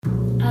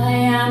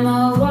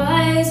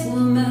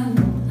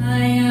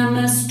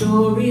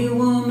story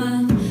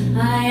woman.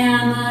 I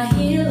am a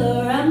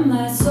healer and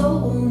my soul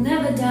will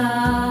never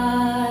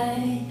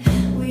die.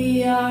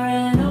 We are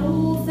an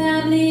old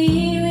family,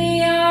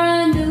 we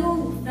are a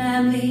new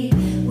family.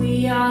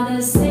 We are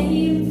the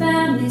same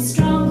family,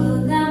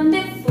 stronger than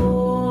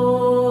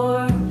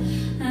before.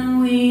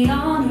 And we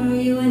honor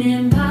you and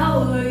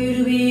empower you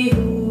to be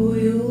who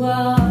you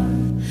are.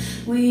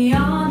 We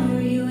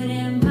honor you and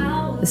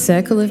empower. The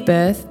Circle of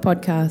Birth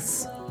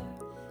podcasts,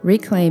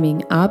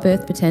 reclaiming our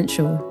birth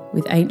potential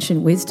with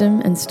ancient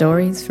wisdom and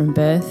stories from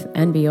birth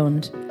and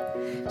beyond,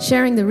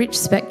 sharing the rich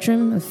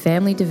spectrum of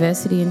family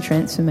diversity and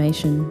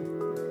transformation.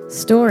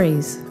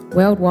 Stories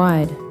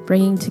worldwide,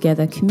 bringing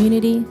together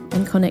community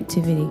and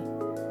connectivity.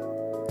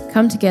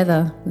 Come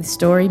together with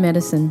story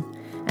medicine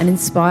and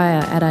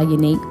inspire at our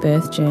unique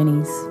birth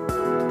journeys.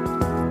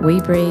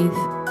 We breathe,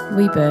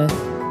 we birth,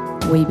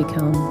 we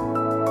become.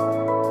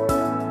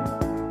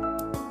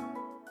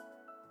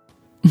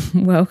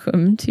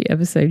 Welcome to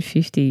episode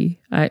 50.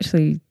 I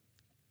actually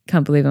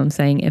can't believe I'm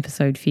saying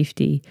episode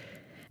 50.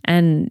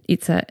 And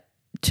it's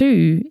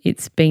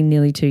been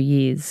nearly 2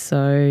 years.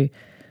 So,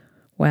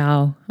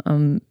 wow,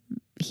 I'm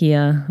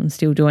here, I'm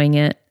still doing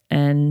it.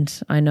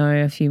 And I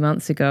know a few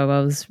months ago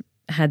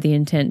I had the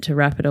intent to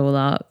wrap it all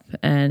up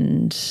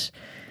and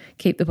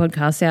keep the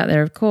podcast out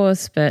there, of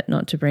course, but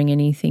not to bring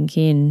anything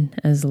in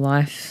as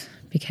life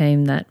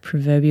became that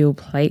proverbial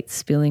plate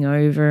spilling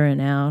over and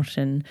out,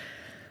 and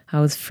I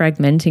was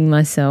fragmenting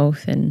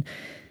myself, and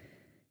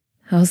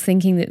I was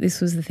thinking that this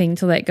was the thing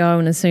to let go.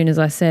 And as soon as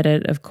I said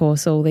it, of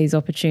course, all these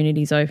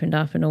opportunities opened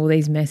up and all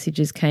these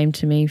messages came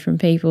to me from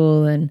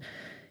people, and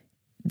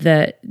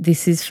that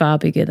this is far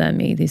bigger than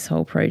me, this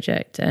whole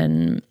project.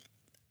 And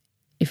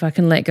if I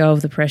can let go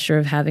of the pressure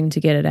of having to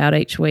get it out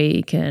each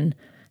week and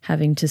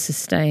having to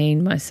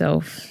sustain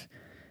myself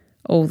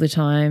all the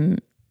time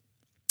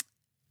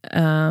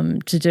to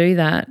do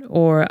that,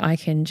 or I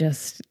can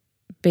just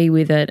be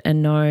with it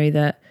and know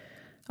that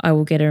I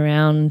will get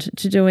around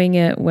to doing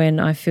it when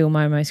I feel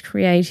my most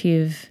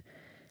creative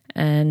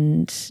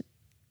and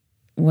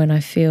when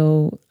I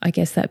feel, I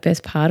guess, that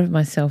best part of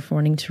myself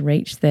wanting to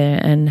reach there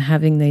and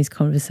having these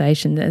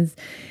conversations.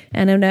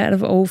 And out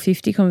of all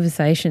 50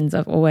 conversations,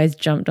 I've always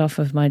jumped off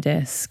of my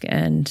desk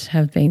and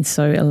have been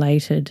so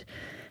elated.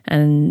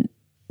 And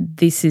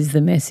this is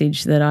the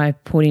message that I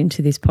put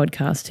into this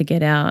podcast to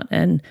get out.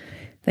 And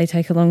they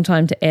take a long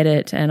time to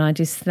edit, and I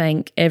just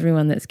thank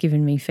everyone that's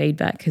given me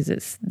feedback, because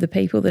it's the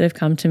people that have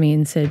come to me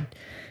and said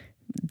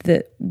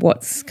that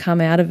what's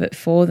come out of it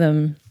for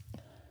them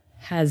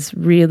has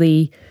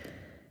really,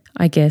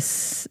 I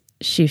guess,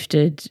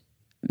 shifted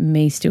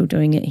me still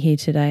doing it here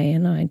today.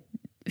 And I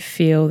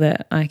feel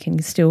that I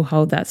can still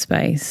hold that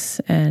space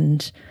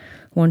and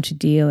want to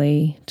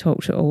dearly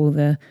talk to all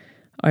the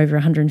over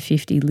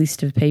 150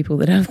 list of people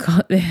that I've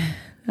got there.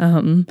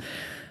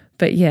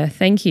 But yeah,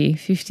 thank you.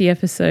 50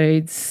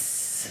 episodes,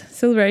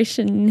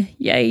 celebration,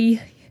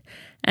 yay.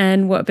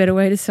 And what better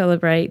way to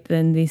celebrate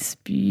than this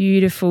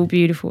beautiful,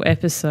 beautiful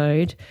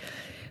episode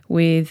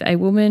with a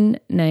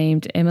woman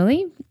named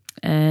Emily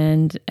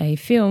and a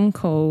film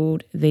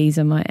called These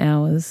Are My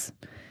Hours.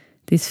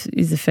 This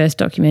is the first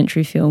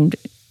documentary filmed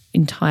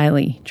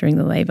entirely during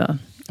the labour.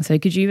 So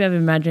could you ever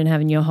imagine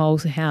having your whole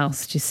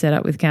house just set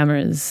up with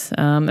cameras,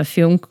 a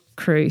film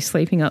crew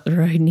sleeping up the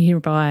road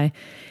nearby,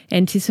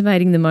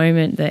 anticipating the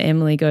moment that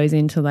Emily goes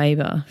into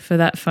labour for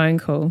that phone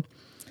call?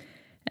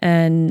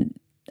 And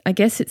I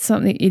guess it's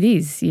something, it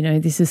is, you know,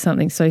 this is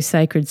something so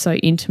sacred, so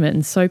intimate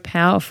and so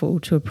powerful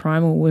to a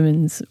primal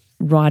woman's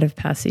rite of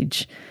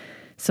passage.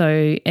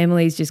 So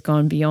Emily's just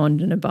gone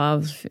beyond and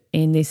above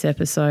in this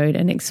episode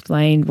and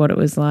explained what it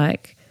was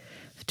like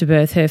to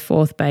birth her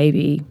fourth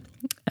baby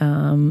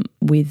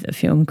with a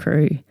film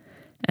crew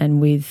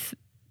and with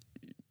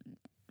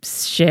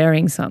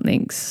sharing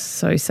something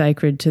so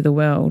sacred to the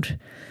world.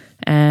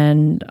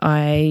 And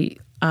I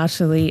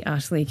utterly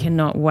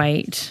cannot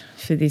wait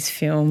for this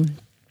film.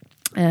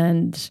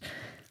 And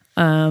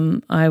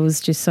I was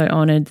just so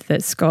honoured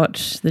that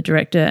Scott, the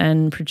director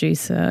and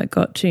producer,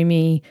 got to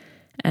me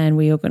and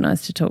we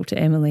organised to talk to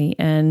Emily.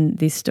 And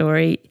this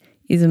story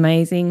is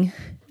amazing.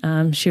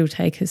 She'll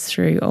take us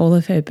through all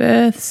of her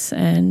births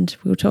and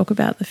we'll talk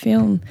about the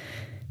film.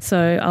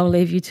 So I'll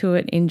leave you to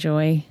it.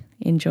 Enjoy.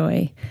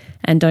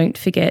 And don't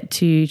forget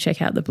to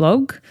check out the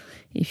blog.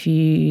 If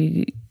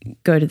you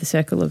go to the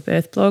Circle of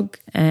Birth blog,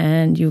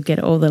 and you'll get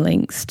all the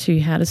links to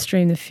how to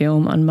stream the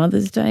film on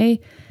Mother's Day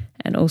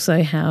and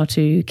also how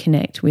to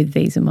connect with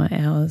These Are My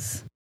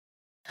Hours.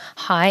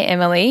 Hi,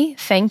 Emily.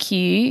 Thank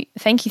you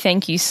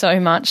so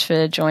much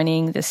for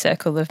joining the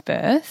Circle of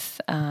Birth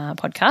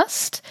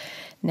podcast.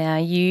 Now,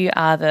 you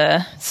are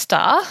the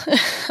star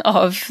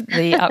of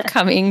the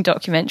upcoming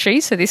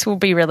documentary, so this will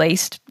be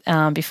released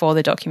before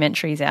the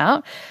documentary is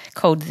out,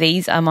 called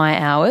These Are My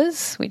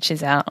Hours, which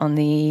is out on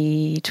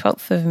the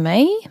 12th of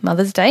May,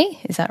 Mother's Day.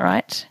 Is that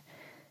right?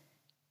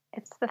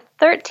 It's the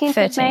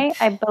 13th of May,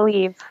 I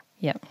believe.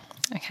 Yep.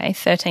 Okay,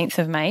 13th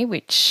of May,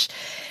 which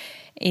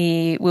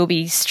will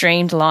be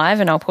streamed live,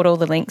 and I'll put all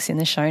the links in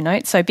the show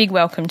notes. So big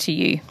welcome to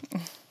you.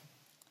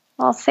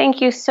 Well,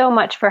 thank you so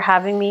much for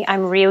having me.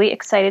 I'm really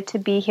excited to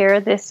be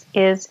here. This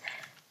is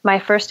my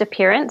first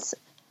appearance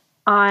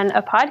on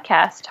a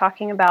podcast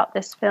talking about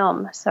this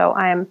film. So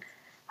I'm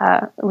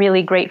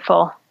really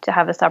grateful to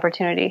have this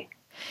opportunity.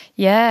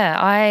 Yeah,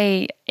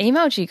 I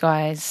emailed you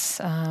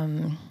guys,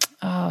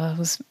 it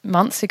was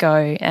months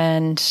ago,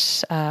 and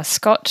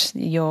Scott,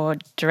 your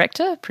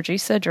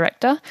producer,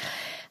 director.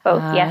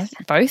 Both, yes.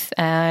 Both.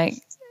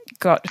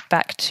 Got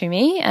back to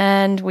me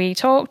and we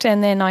talked,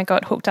 and then I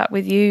got hooked up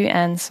with you,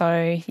 and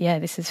so yeah,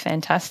 this is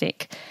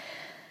fantastic.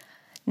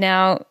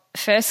 Now,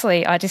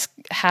 firstly, I just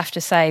have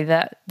to say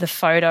that the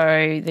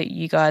photo that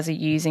you guys are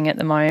using at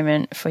the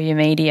moment for your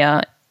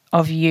media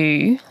of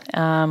you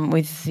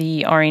with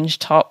the orange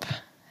top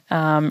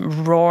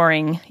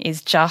roaring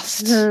is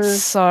just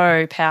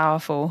so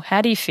powerful.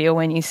 How do you feel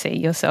when you see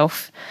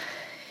yourself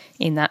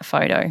in that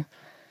photo?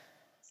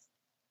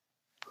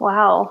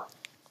 Wow.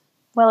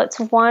 Well, it's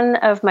one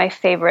of my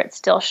favorite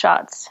still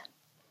shots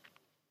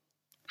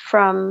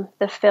from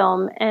the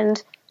film.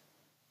 And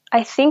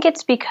I think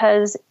it's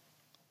because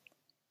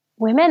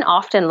women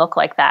often look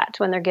like that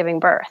when they're giving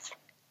birth.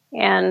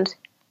 And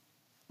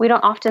we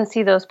don't often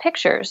see those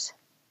pictures.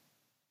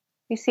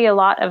 We see a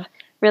lot of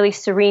really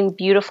serene,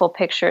 beautiful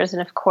pictures.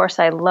 And of course,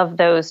 I love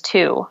those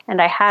too. And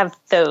I have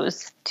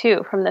those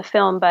too from the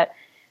film. But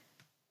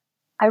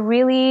I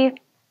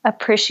really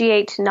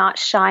appreciate not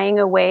shying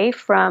away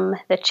from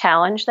the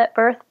challenge that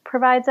birth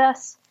provides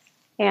us,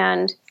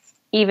 and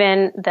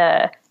even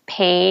the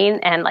pain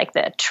and like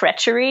the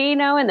treachery,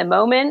 in the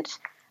moment.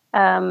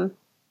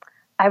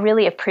 I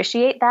really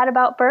appreciate that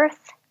about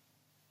birth,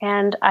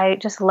 and I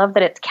just love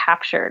that it's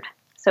captured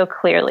so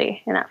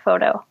clearly in that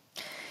photo.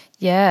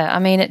 Yeah, I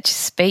mean, it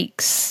just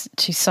speaks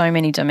to so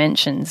many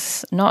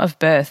dimensions, not of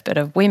birth, but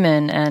of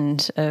women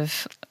and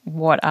of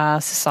what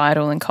our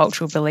societal and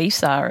cultural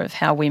beliefs are of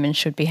how women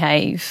should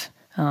behave,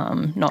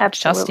 not Absolutely.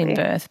 just in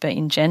birth, but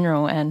in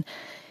general. And,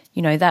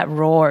 that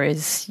roar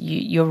is,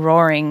 you're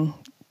roaring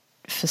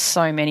for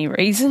so many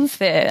reasons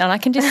there. And I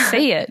can just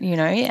see it,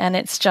 and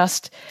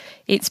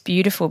it's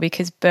beautiful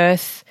because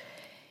birth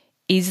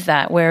is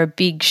that. We're a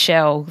big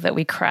shell that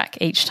we crack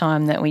each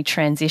time that we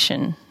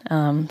transition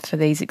for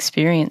these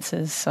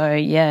experiences. So,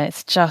 yeah,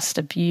 it's just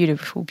a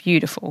beautiful,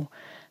 beautiful,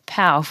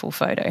 powerful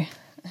photo.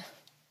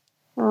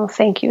 Oh,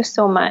 thank you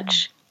so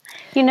much.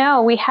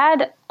 We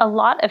had a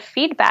lot of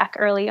feedback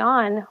early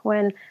on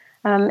when,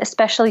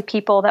 especially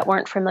people that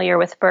weren't familiar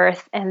with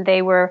birth, and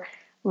they were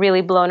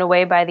really blown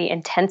away by the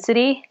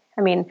intensity.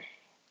 I mean,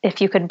 if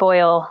you could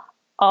boil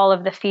all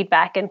of the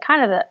feedback and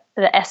kind of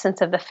the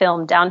essence of the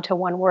film down to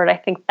one word, I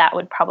think that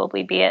would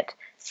probably be it.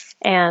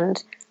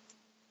 And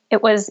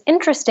it was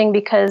interesting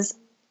because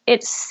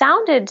it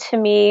sounded to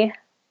me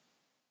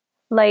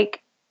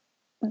like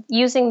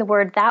using the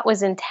word "that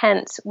was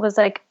intense" was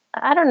like,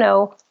 I don't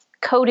know,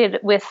 coated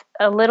with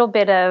a little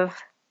bit of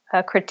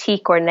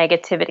critique or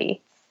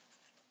negativity.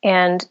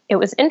 And it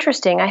was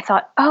interesting. I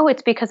thought, oh,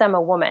 it's because I'm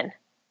a woman.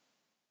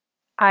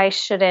 I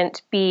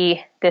shouldn't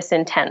be this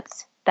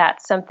intense.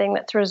 That's something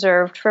that's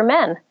reserved for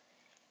men.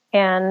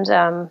 And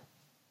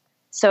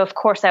so, of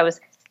course, I was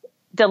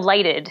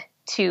delighted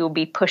to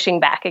be pushing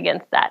back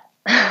against that.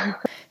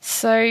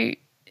 So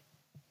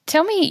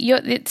tell me,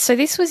 so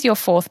this was your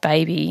fourth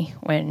baby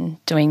when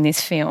doing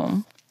this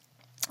film.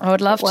 I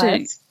would love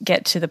to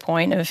get to the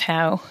point of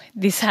how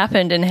this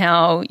happened and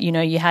how,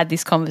 you had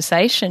this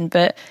conversation,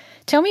 but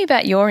tell me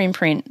about your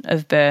imprint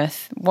of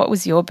birth. What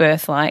was your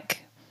birth like?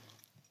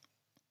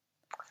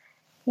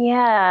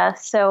 Yeah,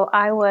 so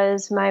I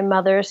was my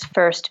mother's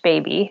first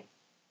baby,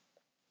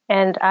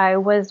 and I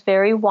was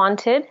very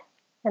wanted,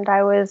 and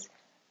I was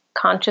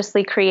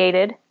consciously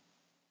created.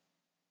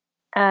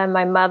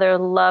 My mother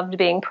loved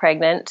being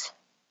pregnant,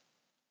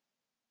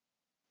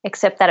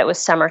 except that it was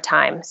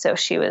summertime, so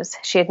she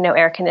had no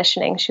air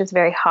conditioning. She was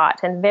very hot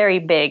and very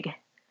big,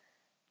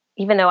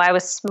 even though I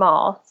was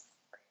small.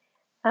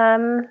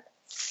 And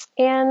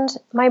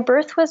my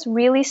birth was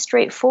really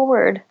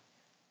straightforward.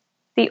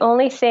 The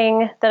only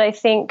thing that I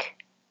think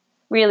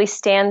really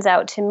stands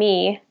out to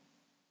me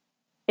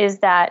is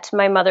that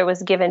my mother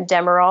was given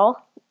Demerol,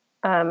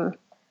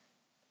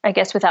 I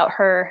guess without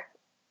her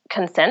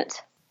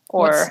consent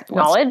or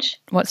knowledge.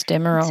 What's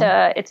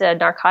Demerol? It's a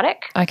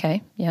narcotic.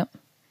 Okay, yep.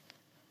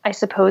 I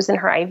suppose in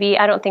her IV.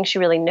 I don't think she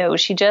really knows.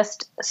 She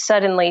just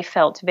suddenly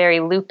felt very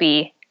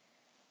loopy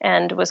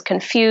and was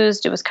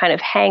confused. It was kind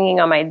of hanging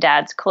on my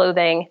dad's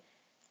clothing.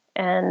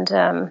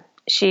 And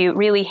she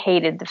really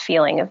hated the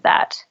feeling of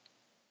that.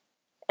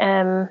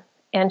 And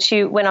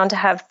she went on to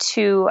have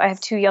I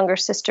have two younger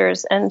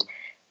sisters, and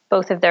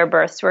both of their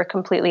births were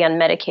completely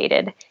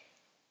unmedicated.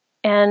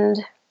 And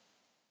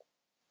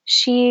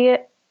she,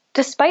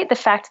 despite the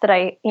fact that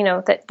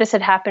that this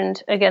had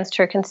happened against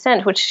her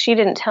consent, which she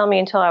didn't tell me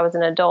until I was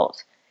an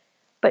adult,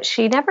 but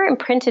she never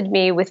imprinted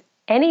me with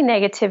any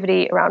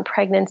negativity around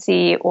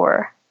pregnancy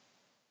or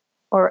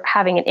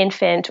having an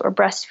infant or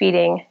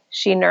breastfeeding.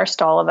 She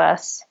nursed all of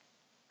us.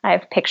 I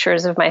have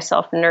pictures of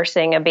myself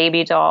nursing a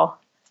baby doll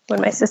when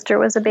my sister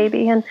was a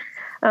baby. And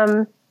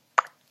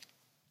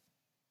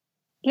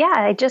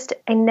yeah,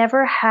 I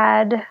never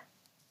had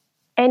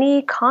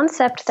any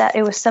concept that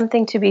it was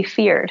something to be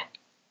feared.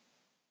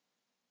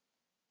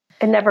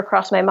 It never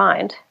crossed my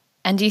mind.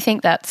 And do you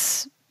think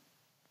that's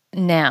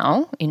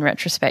now, in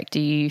retrospect, do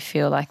you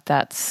feel like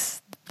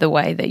that's the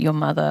way that your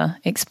mother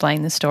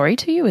explained the story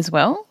to you as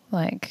well,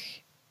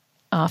 like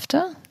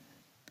after?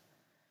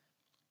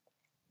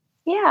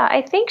 Yeah,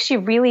 I think she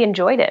really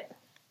enjoyed it,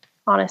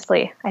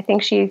 honestly. I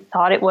think she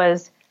thought it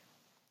was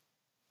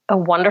a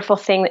wonderful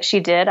thing that she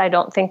did. I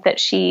don't think that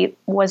she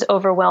was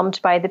overwhelmed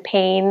by the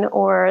pain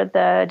or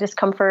the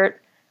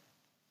discomfort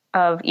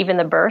of even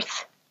the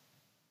birth.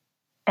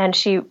 And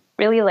she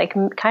really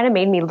kind of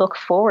made me look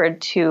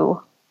forward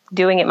to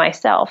doing it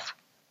myself.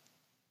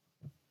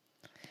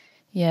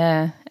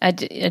 Yeah, I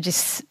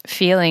just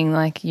feeling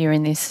like you're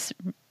in this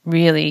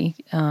really,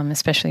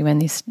 especially when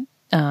this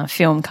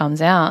film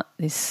comes out,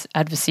 this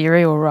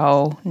adversarial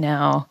role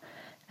now,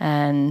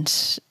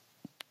 and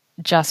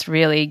just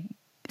really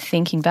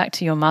thinking back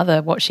to your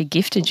mother, what she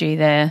gifted you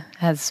there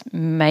has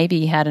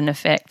maybe had an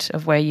effect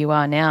of where you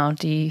are now.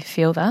 Do you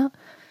feel that?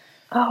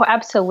 Oh,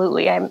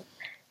 absolutely. I'm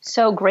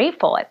so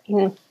grateful. I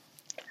mean,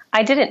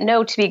 I didn't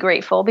know to be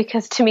grateful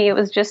because to me it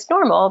was just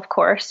normal, of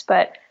course,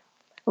 but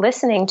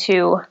listening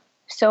to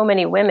so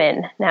many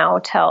women now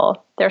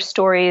tell their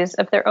stories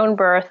of their own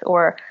birth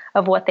or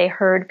of what they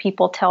heard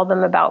people tell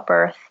them about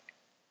birth,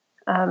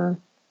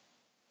 I'm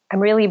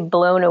really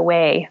blown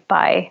away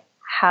by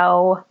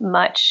how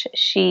much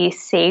she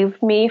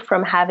saved me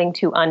from having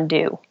to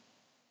undo.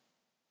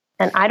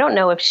 And I don't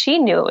know if she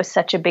knew it was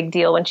such a big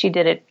deal when she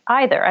did it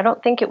either. I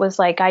don't think it was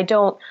like, I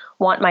don't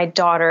want my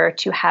daughter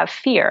to have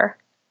fear.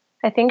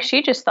 I think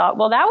she just thought,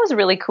 well, that was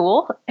really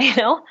cool.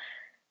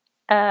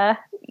 Yeah,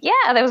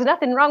 there was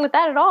nothing wrong with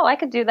that at all. I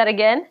could do that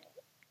again.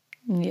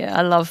 Yeah,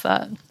 I love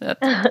that.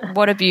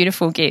 What a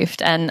beautiful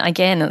gift. And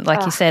again,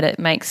 like you said, it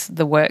makes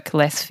the work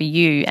less for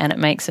you, and it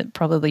makes it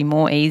probably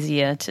more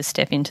easier to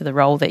step into the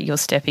role that you're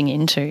stepping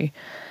into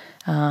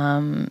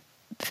now.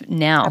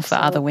 Absolutely. For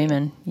other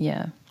women.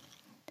 Yeah.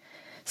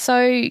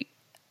 So,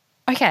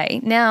 okay,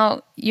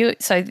 now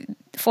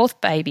fourth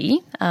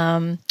baby,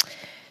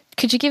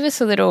 could you give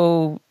us a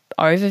little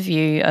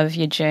overview of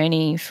your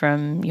journey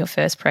from your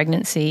first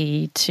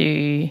pregnancy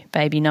to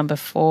baby number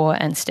 4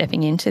 and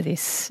stepping into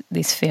this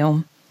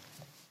film?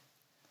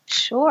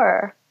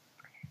 Sure.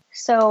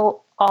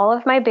 So all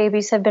of my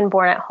babies have been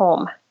born at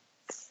home.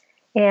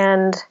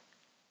 And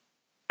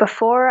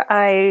before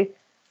I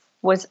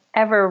was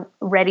ever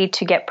ready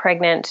to get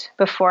pregnant,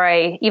 before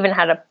I even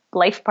had a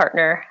life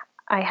partner,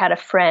 I had a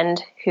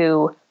friend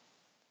who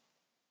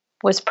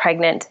was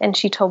pregnant, and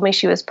she told me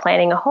she was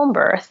planning a home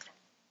birth.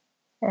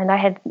 And I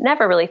had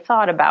never really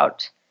thought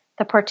about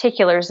the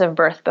particulars of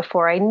birth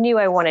before. I knew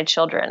I wanted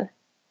children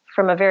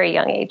from a very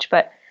young age,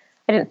 but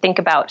I didn't think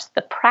about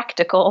the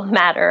practical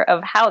matter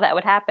of how that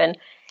would happen.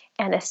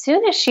 And as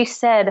soon as she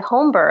said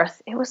home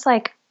birth, it was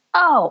like,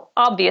 oh,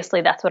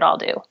 obviously that's what I'll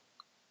do.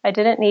 I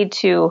didn't need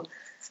to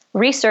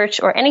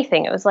research or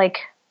anything. It was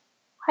like,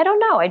 I don't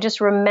know. I just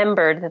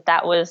remembered that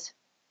that was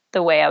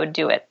the way I would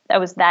do it.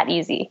 That was that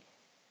easy.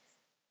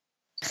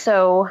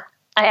 So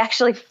I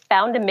actually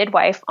found a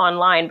midwife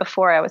online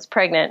before I was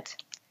pregnant.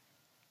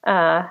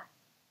 So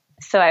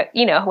I,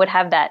 would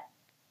have that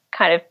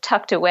kind of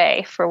tucked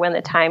away for when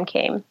the time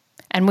came.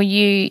 And were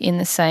you in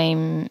the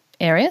same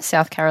area,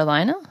 South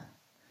Carolina?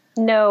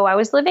 No, I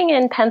was living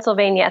in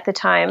Pennsylvania at the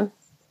time.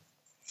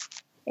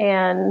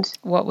 And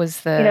what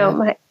was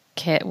the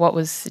care? What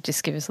was,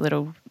 just give us a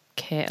little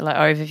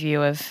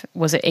overview of,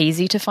 was it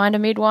easy to find a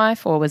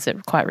midwife, or was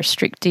it quite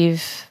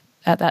restrictive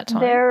at that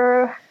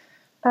time?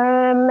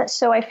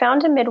 So I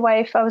found a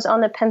midwife. I was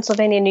on the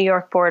Pennsylvania-New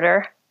York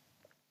border.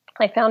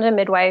 I found a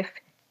midwife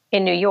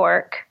in New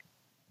York,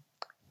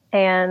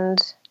 and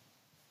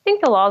I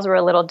think the laws were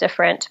a little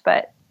different,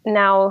 but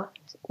now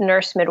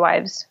nurse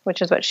midwives,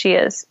 which is what she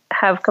is,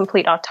 have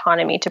complete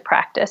autonomy to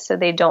practice, so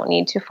they don't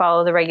need to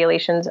follow the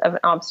regulations of an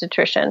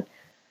obstetrician,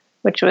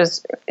 which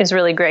is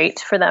really great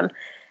for them.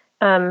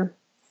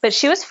 But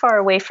she was far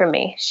away from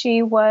me.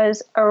 She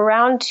was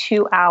around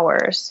 2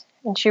 hours.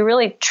 And she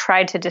really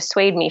tried to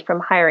dissuade me from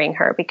hiring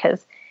her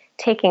because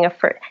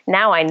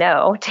now I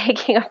know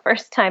taking a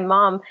first-time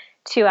mom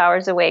 2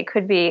 hours away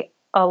could be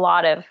a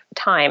lot of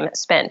time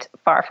spent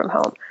far from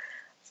home.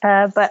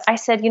 But I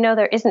said,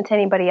 there isn't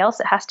anybody else.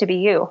 It has to be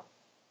you.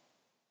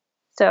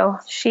 So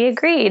she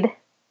agreed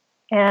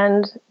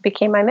and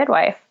became my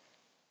midwife.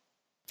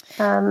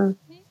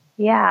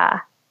 Yeah.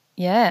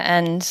 Yeah.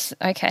 And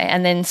okay.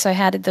 And then, so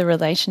how did the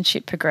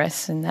relationship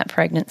progress in that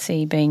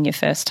pregnancy, being your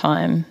first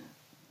time?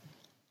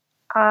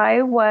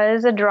 I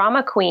was a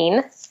drama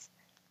queen.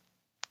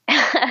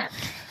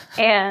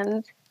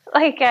 And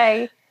I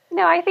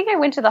think I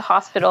went to the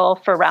hospital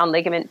for round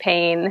ligament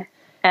pain,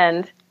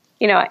 and,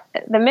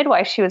 the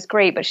midwife, she was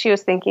great, but she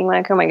was thinking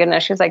oh my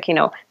goodness, she was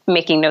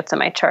making notes on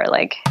my chart,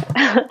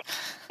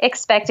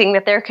 expecting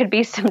that there could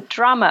be some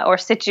drama or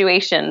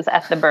situations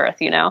at the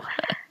birth,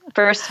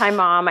 First time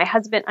mom, my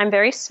husband, I'm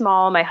very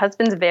small. My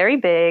husband's very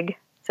big.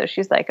 So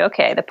she's like,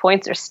 okay, the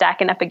points are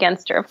stacking up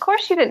against her. Of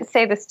course, she didn't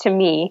say this to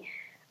me,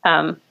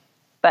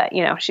 but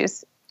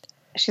she's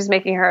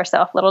making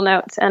herself little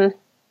notes. And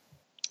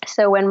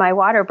so when my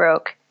water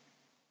broke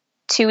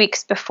 2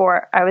 weeks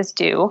before I was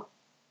due,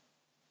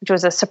 which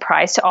was a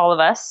surprise to all of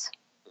us,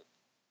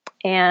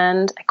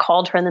 and I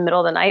called her in the middle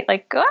of the night,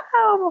 like,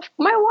 oh,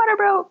 my water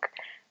broke.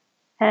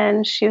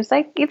 And she was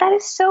like, that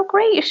is so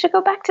great. You should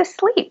go back to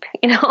sleep,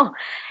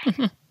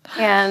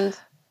 And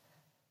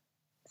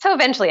so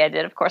eventually I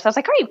did, of course. I was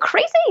like, are you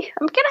crazy?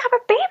 I'm going to have a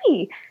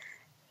baby.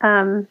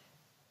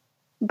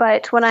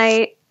 But when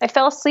I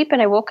fell asleep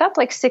and I woke up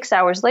like 6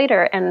 hours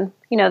later, and,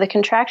 the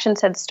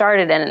contractions had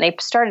started and they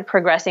started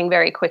progressing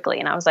very quickly.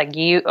 And I was like,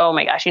 oh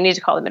my gosh, you need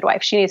to call the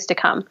midwife. She needs to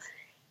come.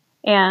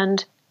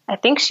 And I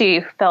think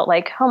she felt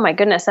like, oh my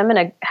goodness, I'm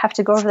going to have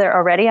to go over there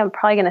already. I'm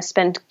probably going to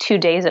spend 2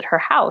 days at her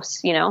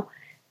house.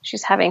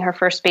 She's having her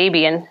first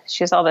baby and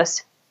she has all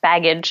this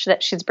baggage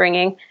that she's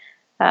bringing.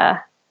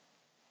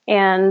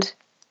 And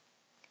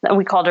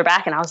we called her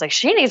back and I was like,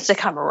 she needs to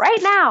come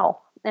right now.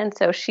 And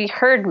so she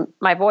heard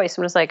my voice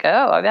and was like,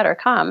 oh, I better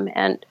come.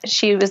 And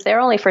she was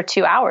there only for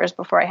 2 hours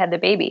before I had the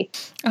baby.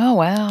 Oh,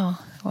 wow.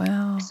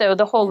 Wow. So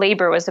the whole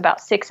labor was about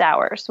 6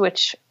 hours,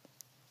 which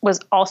was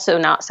also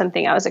not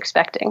something I was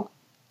expecting.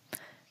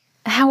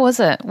 How was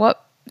it?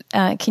 What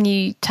can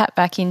you tap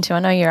back into? I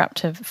know you're up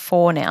to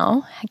 4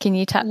 now. Can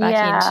you tap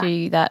back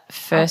into that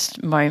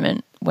first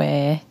moment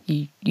where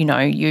you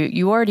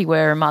already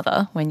were a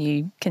mother when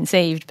you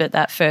conceived, but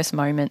that first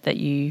moment that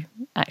you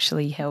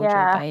actually held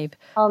your babe?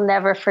 I'll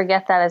never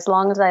forget that as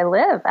long as I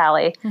live,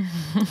 Allie.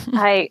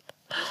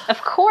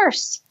 Of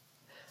course,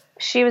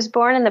 she was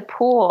born in the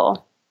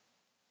pool,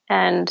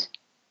 and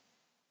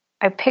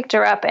I picked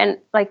her up, and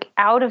like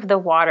out of the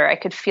water, I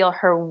could feel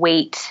her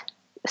weight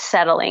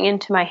settling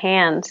into my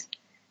hands.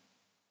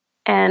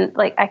 And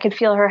like I could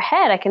feel her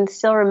head. I can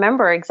still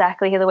remember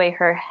exactly the way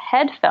her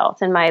head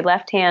felt in my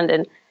left hand.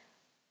 And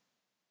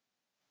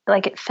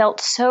like it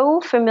felt so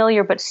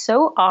familiar, but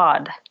so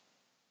odd.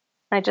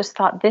 I just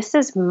thought, this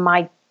is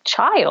my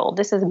child.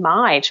 This is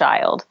my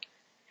child.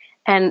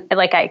 And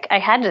like I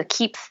had to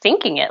keep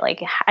thinking it.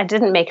 Like it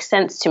didn't make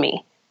sense to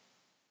me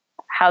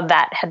how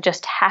that had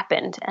just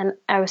happened. And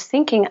I was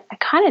thinking, I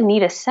kind of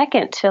need a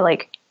second to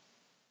like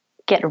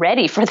get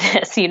ready for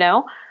this,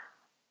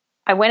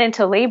 I went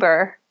into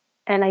labor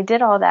and I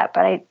did all that,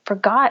 but I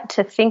forgot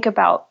to think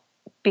about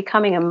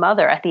becoming a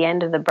mother at the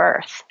end of the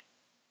birth.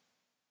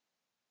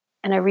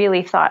 And I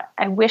really thought,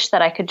 I wish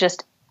that I could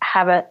just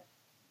have a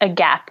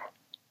gap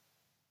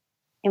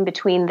in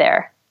between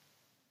there.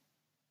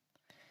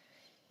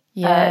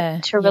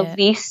 To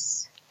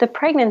release the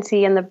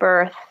pregnancy and the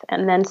birth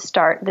and then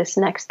start this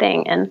next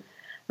thing. And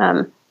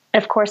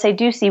of course, I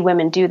do see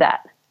women do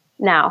that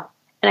now.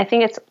 And I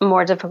think it's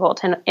more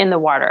difficult in the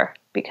water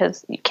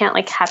because you can't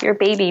like have your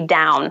baby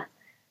down.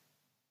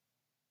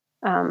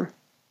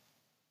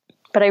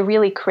 But I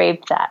really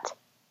craved that.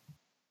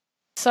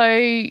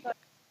 So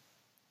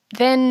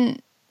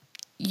then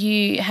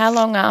how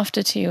long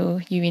after till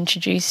you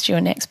introduced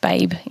your next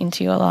babe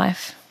into your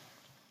life?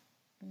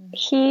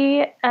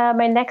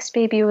 My next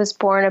baby was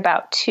born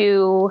about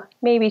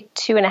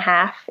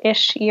 2.5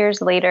 ish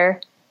years later.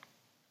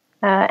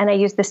 And I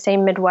used the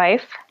same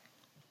midwife.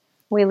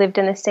 We lived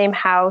in the same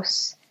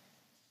house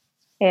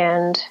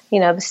and,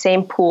 the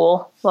same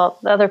pool. Well,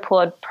 the other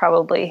pool had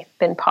probably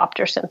been popped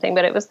or something,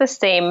 but it was the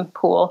same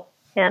pool.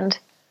 And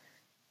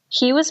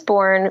he was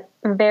born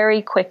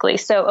very quickly.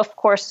 So, of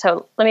course,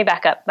 let me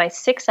back up. My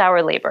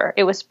 6-hour labor,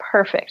 it was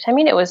perfect. I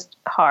mean, it was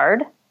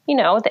hard.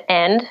 The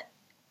end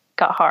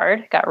got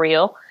hard, got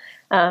real.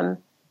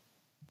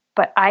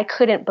 But I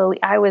couldn't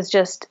believe, I was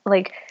just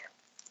like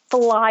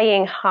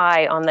flying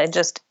high on the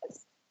just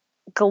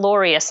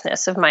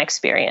gloriousness of my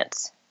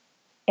experience.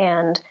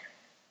 And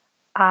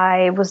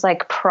I was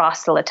like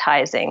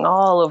proselytizing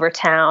all over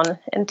town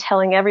and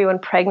telling everyone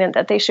pregnant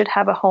that they should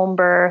have a home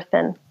birth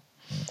and,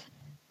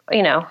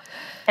 and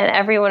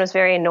everyone was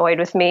very annoyed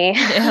with me.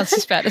 Yeah, I was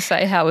just about to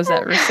say, how was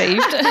that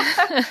received?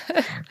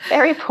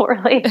 Very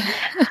poorly.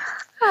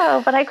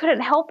 Oh, but I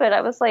couldn't help it. I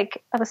was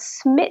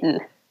smitten.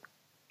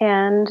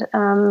 And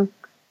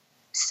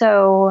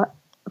so,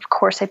 of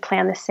course, I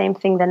planned the same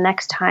thing the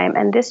next time.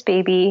 And this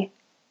baby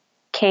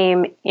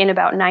came in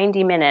about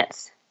 90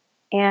 minutes.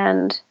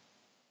 And,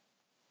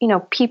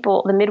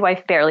 the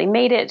midwife barely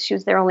made it. She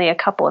was there only a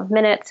couple of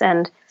minutes.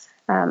 And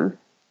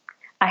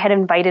I had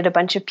invited a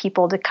bunch of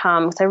people to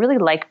come because I really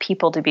like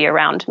people to be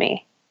around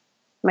me.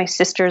 My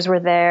sisters were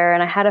there,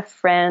 and I had a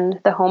friend,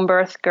 the home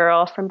birth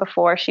girl from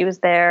before, she was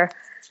there.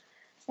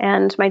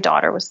 And my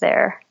daughter was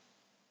there.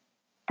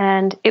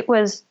 And it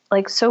was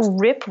like so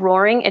rip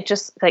roaring. It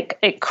just like,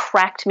 it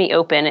cracked me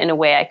open in a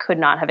way I could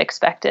not have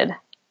expected.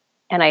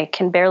 And I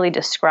can barely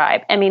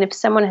describe. I mean, if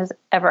someone has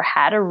ever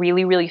had a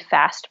really, really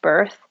fast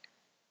birth,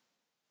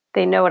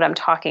 they know what I'm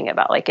talking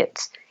about. Like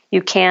it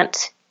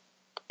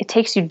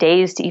takes you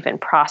days to even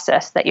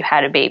process that you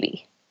had a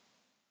baby.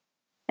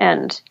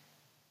 And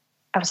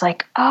I was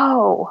like,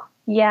 oh,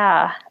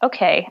 yeah,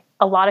 okay.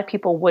 A lot of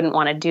people wouldn't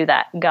want to do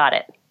that. Got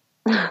it.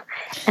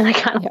 And I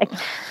kind of like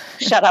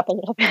shut up a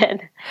little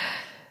bit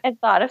and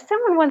thought, if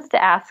someone wants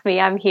to ask me,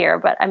 I'm here,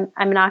 but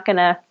I'm not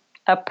gonna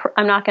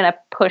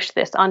push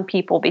this on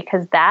people,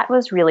 because that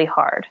was really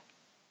hard.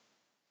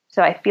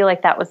 So I feel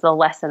like that was the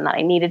lesson that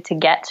I needed to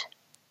get.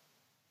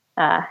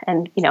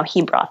 And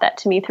he brought that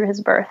to me through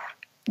his birth.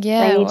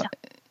 Yeah. I need to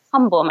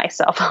humble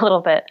myself a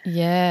little bit.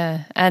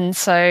 Yeah. And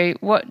so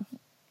what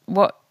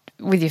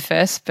with your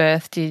first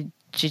birth, did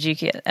you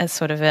get a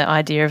sort of an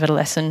idea of a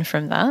lesson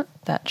from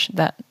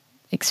that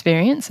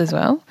experience as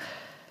well?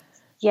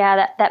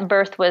 Yeah, that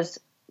birth was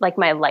like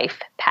my life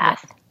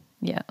path.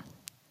 Yeah.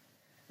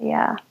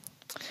 Yeah.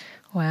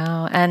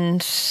 Wow.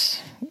 And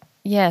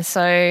yeah,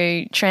 so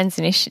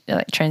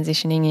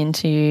transitioning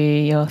into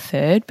your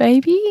third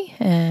baby,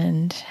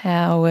 and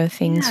how were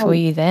things for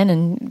you then?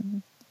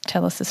 And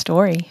tell us the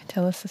story.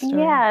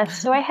 Yeah,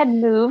 so I had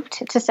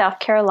moved to South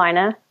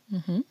Carolina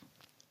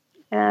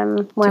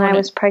when I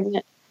was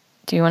pregnant.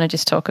 Do you want to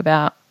just talk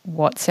about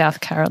what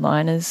South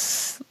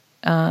Carolina's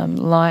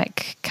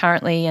like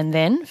currently and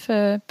then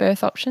for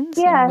birth options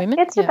in women?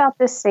 It's about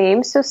the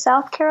same. So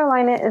South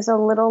Carolina is a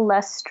little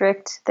less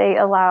strict. They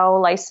allow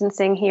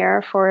licensing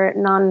here for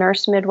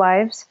non-nurse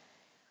midwives.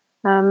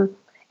 And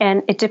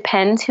it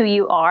depends who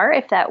you are,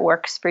 if that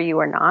works for you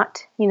or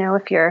not.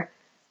 If you're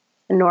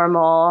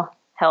normal,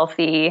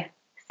 healthy,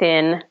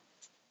 thin,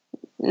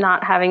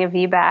 not having a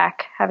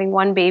VBAC, having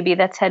one baby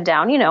that's head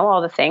down,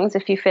 all the things,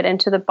 if you fit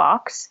into the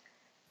box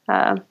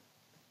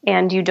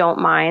and you don't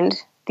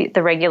mind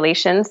the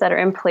regulations that are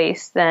in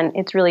place, then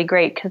it's really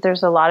great, because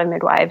there's a lot of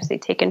midwives. They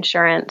take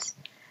insurance.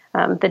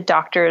 The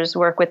doctors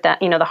work with that.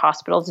 The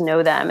hospitals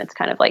know them. It's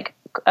kind of like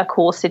a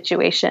cool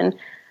situation.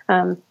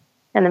 And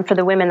then for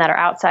the women that are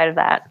outside of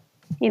that,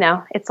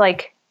 it's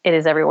like it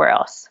is everywhere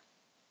else,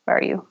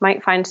 where you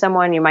might find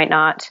someone, you might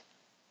not.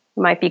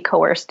 You might be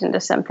coerced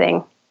into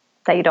something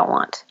that you don't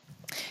want.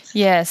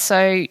 Yeah.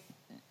 So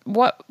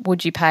what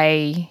would you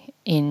pay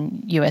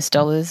in US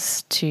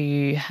dollars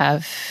to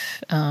have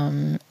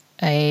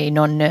a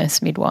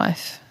non-nurse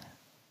midwife?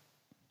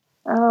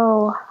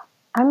 Oh,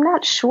 I'm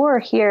not sure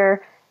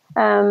here.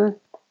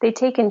 They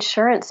take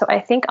insurance. So I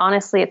think,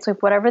 honestly, it's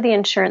like whatever the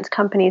insurance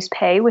companies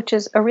pay, which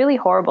is a really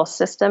horrible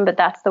system, but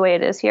that's the way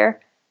it is here.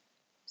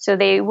 So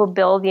they will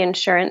bill the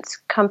insurance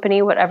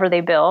company whatever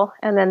they bill,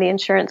 and then the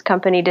insurance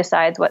company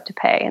decides what to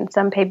pay. And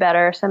some pay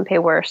better, some pay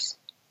worse.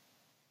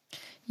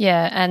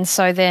 Yeah, and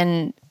so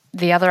then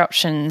the other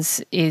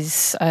options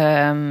is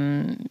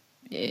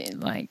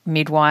like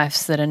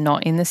midwives that are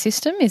not in the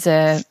system. Is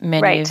there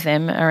many of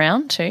them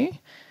around too?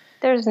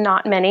 There's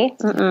not many.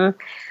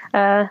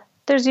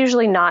 There's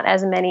usually not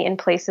as many in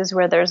places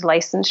where there's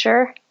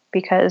licensure,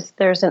 because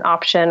there's an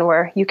option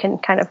where you can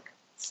kind of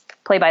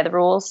play by the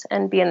rules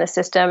and be in the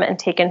system and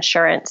take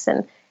insurance.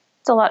 And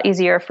it's a lot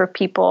easier for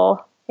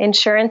people.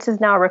 Insurance is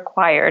now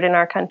required in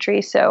our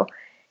country, so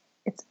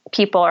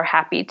people are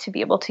happy to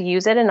be able to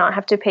use it and not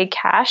have to pay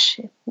cash.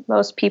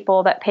 Most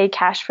people that pay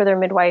cash for their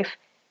midwife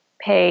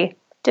pay,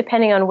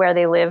 depending on where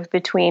they live,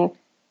 between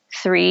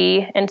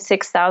 $3,000 and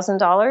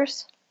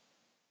 $6,000.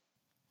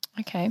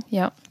 Okay,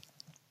 yeah.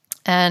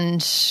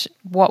 And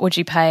what would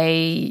you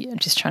pay, I'm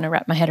just trying to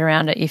wrap my head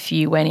around it, if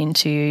you went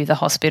into the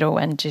hospital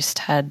and just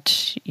had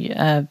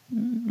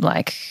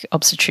like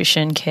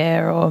obstetrician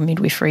care or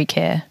midwifery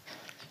care?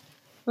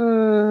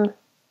 You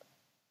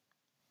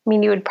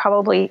would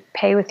probably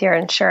pay with your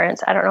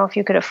insurance. I don't know if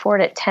you could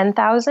afford it.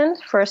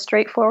 $10,000 for a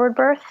straightforward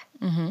birth.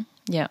 Mm-hmm.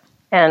 Yeah.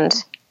 And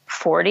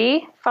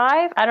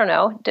 45, I don't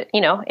know,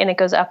 and it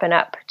goes up and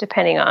up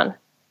depending on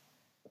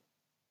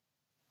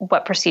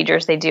what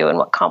procedures they do and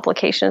what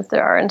complications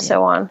there are and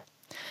so on.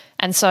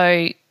 And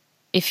so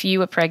if you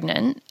were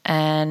pregnant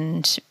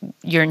and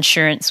your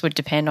insurance would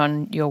depend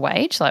on your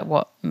wage, like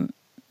what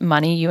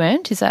money you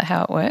earned, is that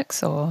how it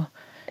works? Or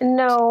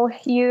no,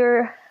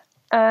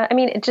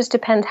 it just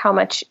depends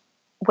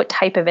what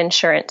type of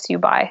insurance you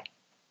buy.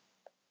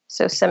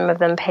 So some of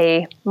them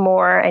pay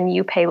more and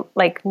you pay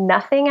like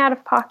nothing out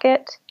of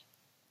pocket,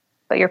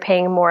 but you're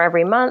paying more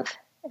every month.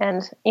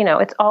 And,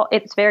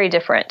 it's very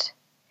different.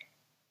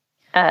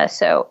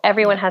 So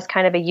everyone has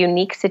kind of a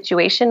unique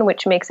situation,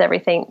 which makes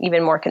everything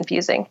even more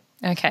confusing.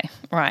 Okay,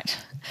 right.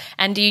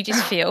 And do you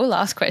just feel,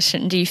 last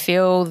question, do you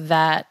feel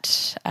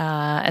that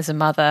as a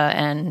mother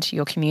and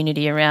your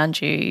community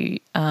around you,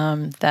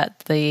 that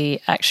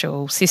the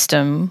actual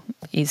system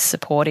is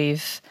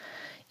supportive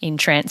in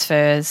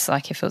transfers,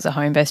 like if it was a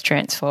home birth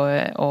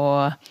transfer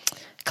or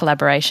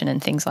collaboration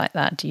and things like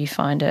that? Do you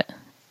find it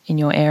in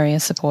your area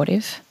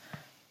supportive?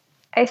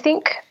 I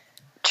think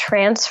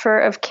transfer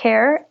of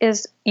care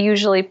is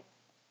usually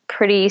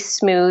pretty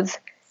smooth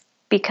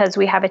because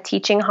we have a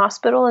teaching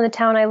hospital in the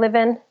town I live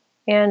in,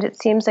 and it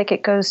seems like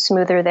it goes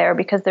smoother there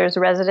because there's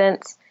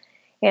residents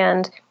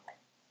and,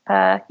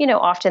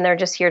 often they're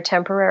just here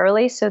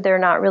temporarily, so they're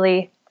not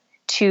really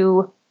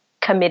too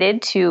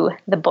committed to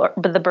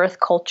the birth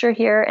culture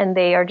here, and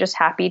they are just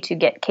happy to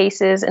get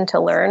cases and to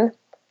learn.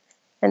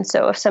 And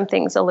so if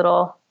something's a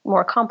little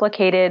more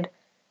complicated,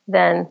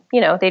 then,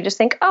 they just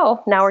think,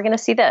 oh, now we're going to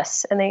see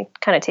this, and they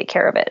kind of take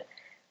care of it.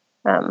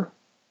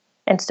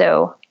 And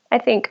so I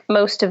think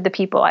most of the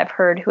people I've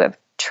heard who have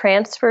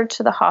transferred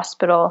to the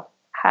hospital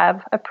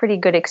have a pretty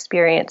good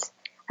experience,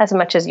 as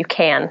much as you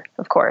can,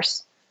 of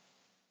course.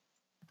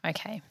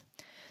 Okay.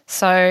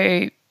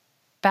 So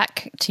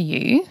back to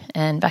you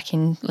and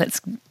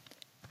let's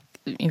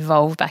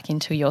evolve back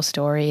into your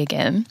story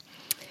again.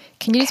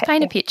 Can you just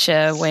paint a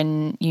picture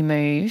when you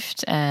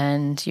moved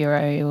and you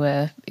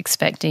were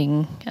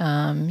expecting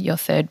your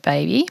third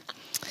baby?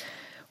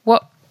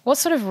 What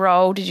sort of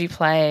role did you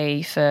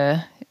play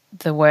for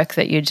the work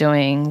that you're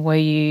doing? Were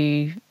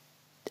you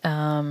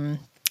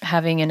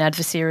having an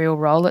adversarial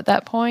role at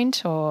that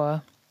point,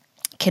 or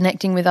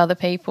connecting with other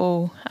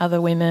people, other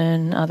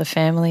women, other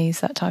families,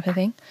 that type of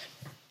thing?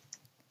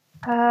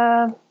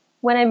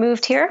 When I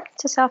moved here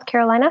to South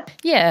Carolina?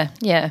 Yeah.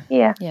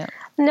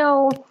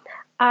 No,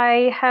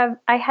 I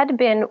had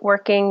been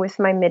working with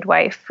my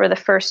midwife for the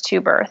first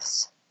 2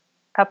 births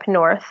up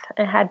north,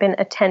 and had been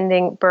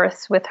attending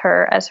births with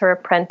her as her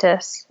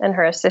apprentice and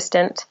her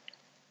assistant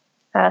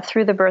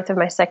through the birth of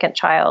my second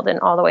child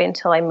and all the way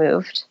until I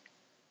moved.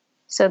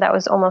 So that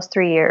was almost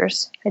 3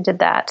 years I did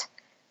that.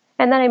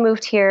 And then I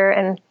moved here,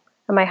 and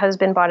my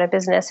husband bought a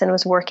business and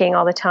was working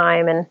all the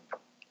time. And,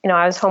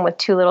 I was home with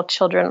 2 little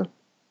children.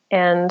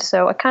 And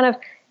so I kind of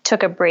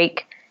took a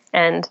break,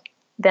 and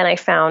then I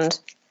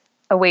found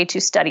a way to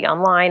study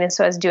online. And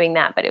so I was doing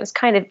that, but it was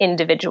kind of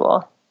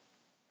individual.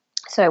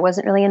 So I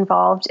wasn't really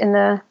involved in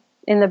the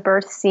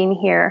birth scene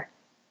here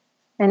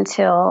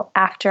until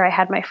after I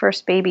had my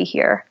first baby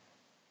here.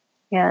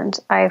 And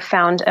I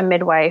found a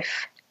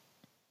midwife,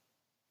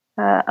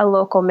 a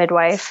local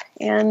midwife,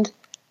 and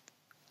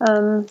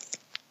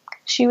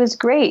she was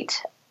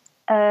great.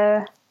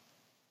 I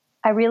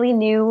really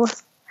knew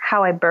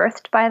how I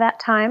birthed by that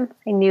time.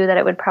 I knew that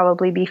it would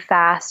probably be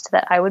fast,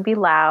 that I would be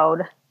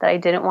loud, that I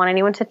didn't want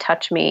anyone to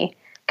touch me.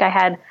 I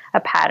had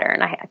a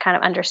pattern. I kind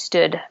of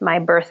understood my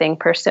birthing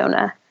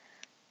persona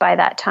by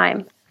that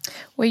time.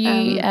 Were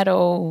you at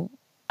all,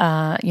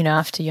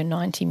 after your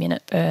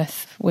 90-minute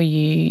birth,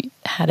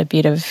 had a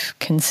bit of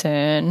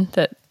concern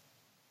that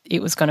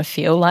it was going to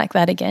feel like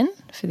that again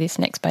for this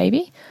next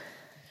baby?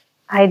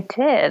 I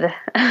did.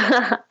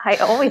 I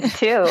always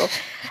do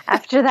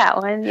after that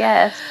one,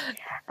 yes.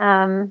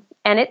 And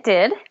it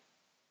did.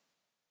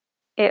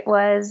 It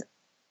was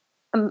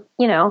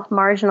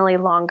marginally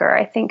longer.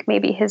 I think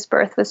maybe his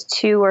birth was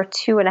 2 or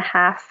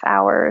 2.5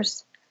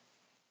 hours.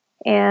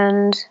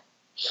 And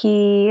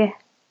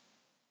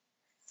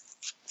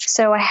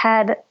so I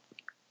had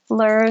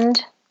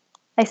learned,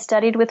 I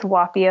studied with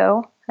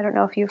Wapio. I don't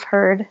know if you've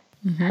heard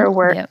her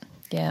work.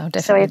 Yeah, I'll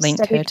definitely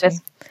link her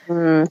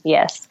too.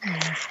 Yes.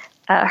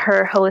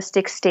 Her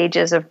holistic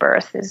stages of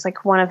birth is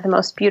like one of the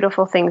most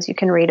beautiful things you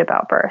can read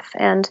about birth.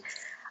 And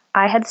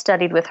I had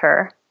studied with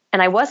her.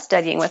 And I was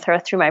studying with her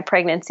through my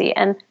pregnancy,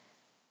 and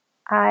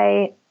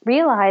I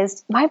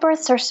realized my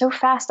births are so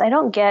fast. I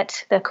don't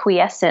get the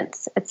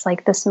quiescence. It's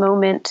like this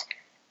moment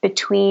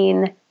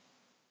between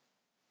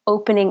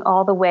opening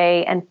all the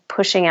way and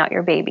pushing out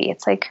your baby.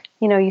 It's like,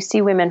 you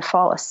see women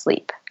fall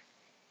asleep.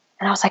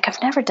 And I was like,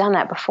 I've never done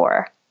that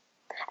before.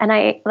 And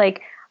I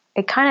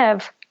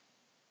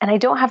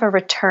don't have a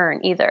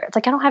return either. It's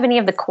like I don't have any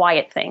of the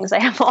quiet things. I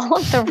have all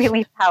of the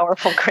really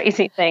powerful,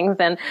 crazy things,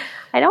 and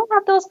I don't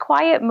have those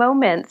quiet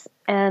moments.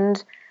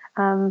 And,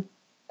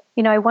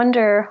 I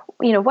wonder,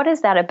 what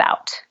is that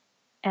about?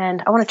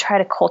 And I want to try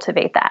to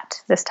cultivate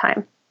that this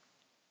time.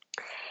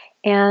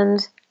 And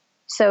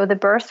so the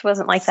birth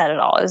wasn't like that at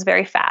all. It was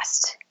very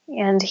fast.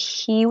 And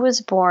he was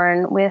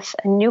born with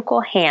a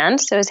nuchal hand,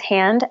 so his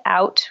hand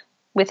out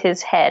with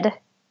his head,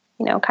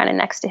 kind of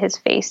next to his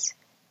face.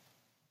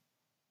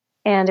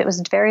 And it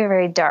was very,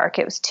 very dark.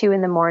 It was 2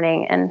 a.m.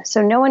 And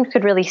so no one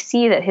could really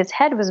see that his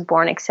head was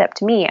born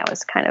except me. I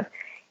was kind of,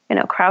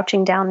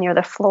 crouching down near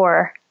the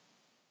floor.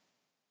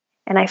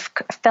 And I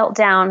felt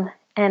down,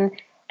 and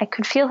I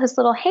could feel his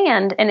little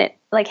hand, and it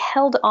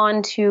held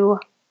on to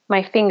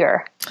my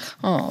finger.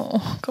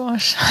 Oh,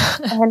 gosh.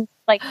 And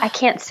I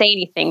can't say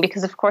anything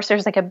because, of course,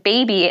 there's a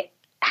baby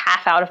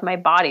half out of my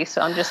body.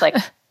 So I'm just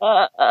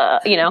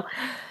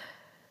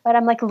But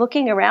I'm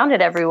looking around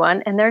at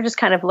everyone, and they're just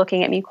kind of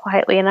looking at me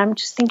quietly. And I'm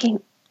just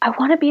thinking, I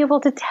want to be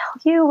able to tell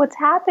you what's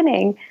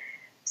happening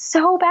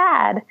so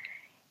bad.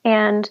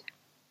 And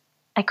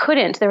I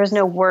couldn't. There was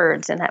no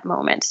words in that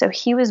moment. So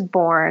he was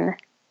born,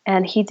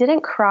 and he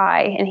didn't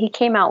cry, and he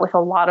came out with a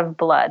lot of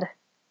blood.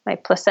 My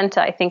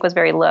placenta, I think, was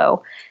very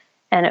low,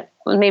 and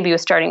maybe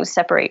was starting to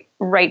separate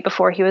right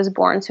before he was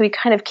born. So he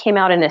kind of came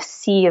out in a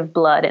sea of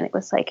blood, and it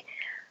was like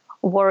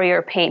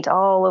warrior paint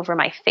all over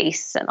my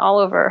face and all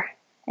over.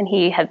 And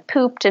he had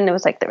pooped, and it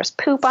was there was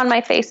poop on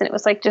my face, and it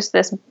was just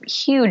this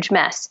huge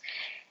mess.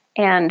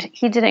 And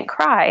he didn't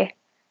cry,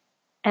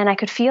 and I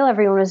could feel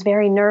everyone was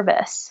very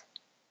nervous.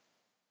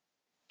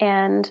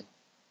 And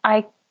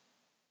I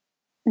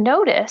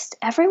noticed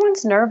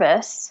everyone's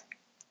nervous.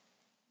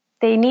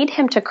 They need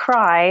him to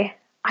cry.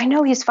 I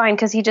know he's fine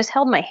because he just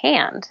held my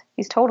hand.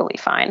 He's totally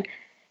fine.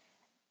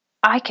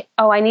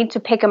 I need to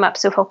pick him up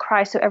so he'll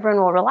cry so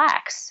everyone will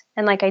relax.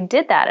 And like I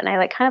did that, and I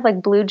like kind of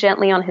like blew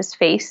gently on his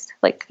face,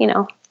 like, you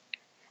know,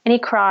 and he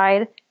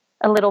cried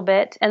a little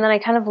bit, and then I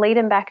kind of laid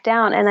him back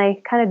down and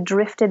I kind of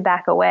drifted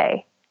back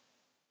away.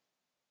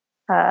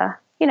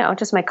 You know,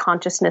 just my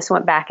consciousness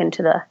went back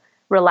into the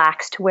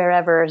relaxed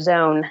wherever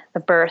zone, the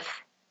birth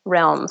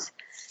realms,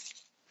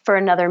 for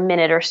another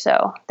minute or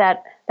so.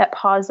 That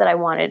pause that I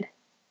wanted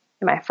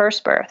in my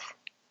first birth.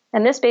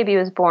 And this baby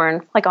was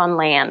born like on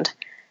land,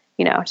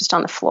 you know, just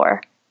on the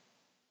floor.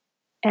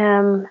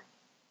 And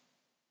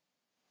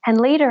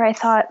later I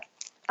thought,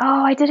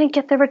 oh, I didn't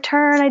get the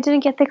return. I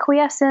didn't get the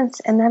quiescence.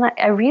 And then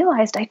I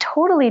realized I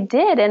totally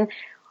did. And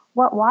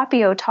what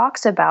Wapio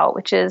talks about,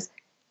 which is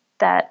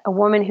that a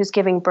woman who's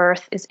giving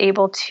birth is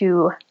able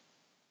to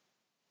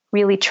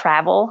really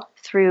travel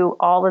through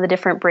all of the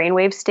different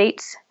brainwave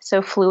states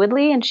so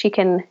fluidly, and she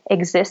can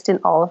exist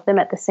in all of them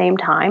at the same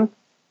time.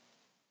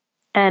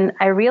 And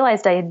I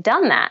realized I had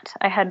done that.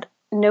 I had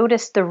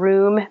noticed the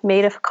room,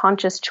 made a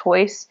conscious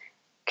choice,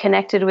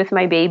 connected with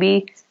my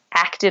baby,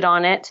 acted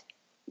on it,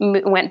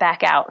 went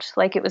back out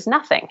like it was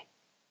nothing.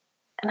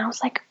 And I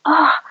was like,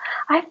 oh,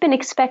 I've been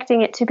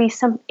expecting it to be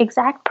some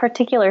exact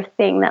particular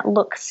thing that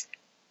looks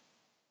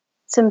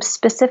some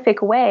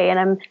specific way, and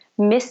I'm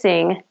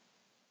missing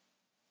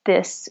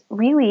this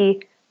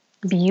really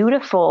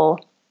beautiful,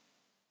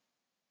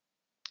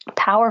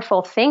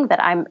 powerful thing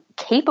that I'm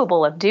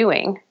capable of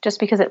doing just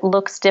because it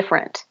looks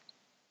different.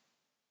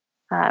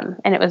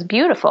 And it was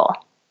beautiful.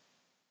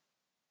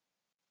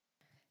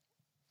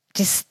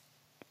 Just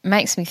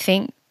makes me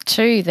think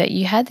too that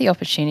you had the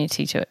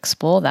opportunity to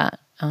explore that.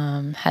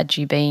 Had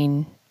you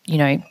been, you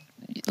know,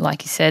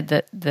 like you said,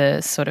 that the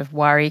sort of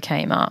worry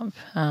came up,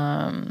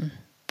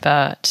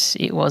 but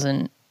it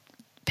wasn't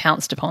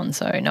pounced upon,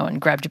 so no one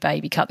grabbed your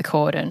baby, cut the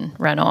cord and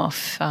ran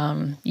off.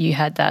 You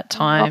had that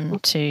time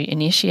to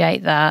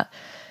initiate that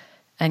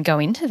and go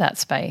into that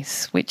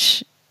space,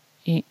 which,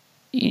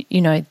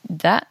 you know,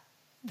 that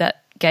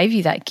gave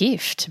you that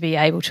gift to be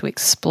able to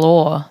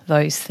explore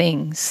those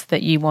things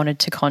that you wanted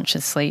to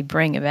consciously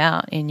bring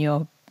about in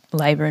your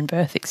labour and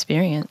birth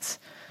experience.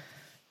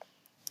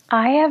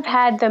 I have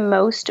had the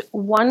most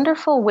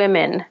wonderful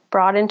women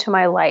brought into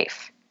my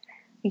life.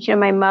 You know,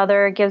 my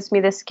mother gives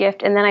me this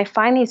gift, and then I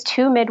find these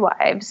two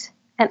midwives,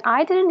 and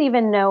I didn't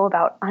even know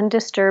about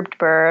undisturbed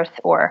birth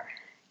or,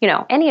 you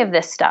know, any of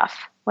this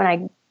stuff when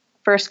I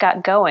first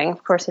got going.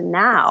 Of course,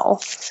 now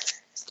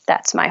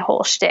that's my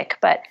whole shtick,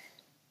 but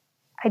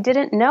I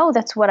didn't know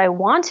that's what I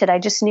wanted. I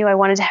just knew I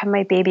wanted to have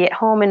my baby at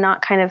home and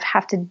not kind of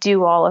have to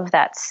do all of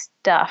that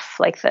stuff,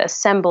 like the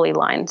assembly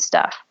line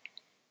stuff.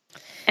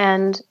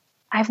 And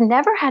I've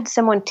never had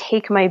someone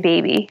take my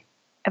baby.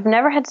 I've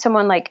never had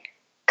someone like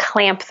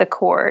clamp the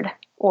cord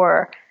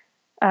or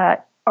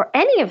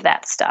any of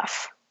that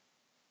stuff.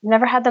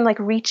 Never had them like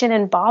reach in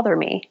and bother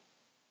me.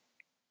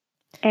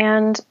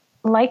 And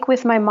like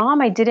with my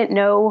mom, I didn't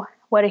know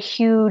what a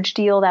huge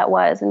deal that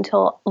was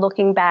until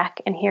looking back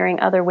and hearing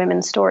other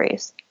women's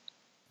stories.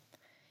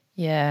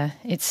 Yeah,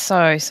 it's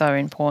so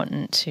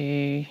important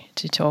to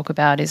talk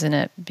about, isn't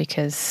it?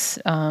 Because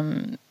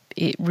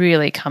it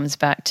really comes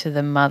back to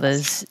the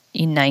mother's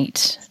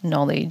innate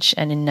knowledge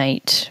and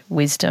innate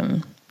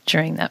wisdom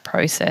during that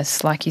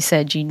process. Like you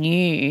said, you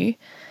knew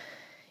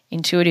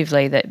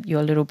intuitively that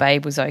your little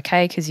babe was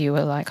okay because you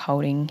were like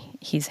holding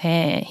his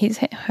hand,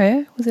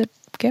 her, was it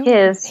girl?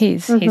 His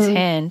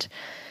hand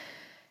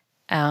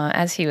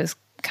as he was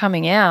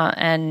coming out.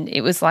 And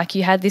it was like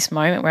you had this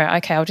moment where,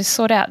 okay, I'll just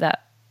sort out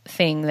that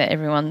thing that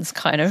everyone's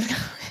kind of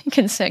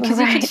concerned, because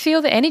you could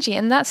feel the energy.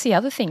 And that's the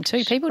other thing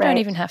too. People don't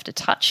even have to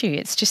touch you.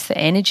 It's just the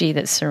energy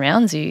that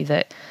surrounds you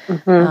that,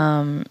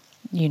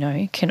 you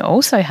know, can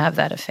also have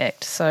that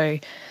effect. So,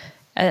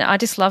 and I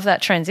just love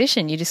that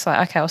transition. You're just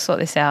like, okay, I'll sort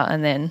this out,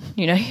 and then,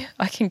 you know,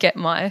 I can go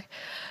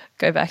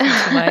back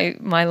into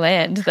my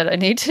land that I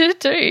need to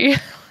do.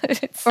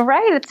 It's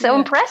so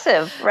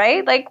impressive,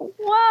 right? Like,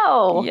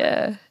 whoa.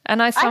 Yeah.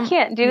 And I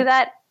can't do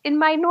that in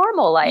my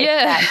normal life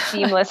that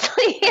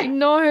seamlessly.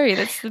 No,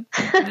 that's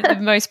the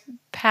most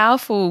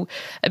powerful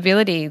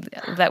ability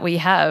that we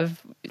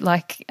have,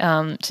 like,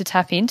 to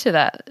tap into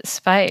that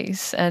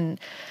space. And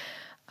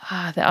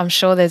I'm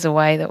sure there's a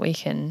way that we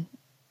can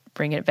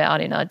bring it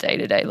about in our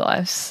day-to-day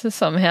lives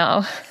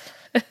somehow.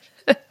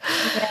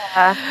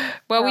 Yeah.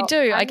 Well, we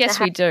do. I guess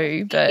we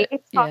do. But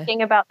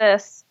talking about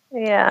this.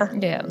 Yeah.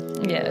 Yeah.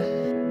 Yeah.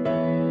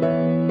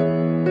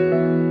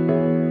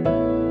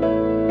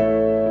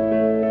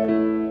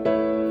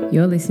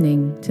 You're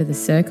listening to the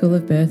Circle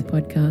of Birth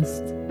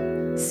podcast,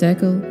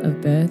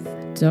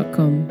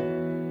 circleofbirth.com.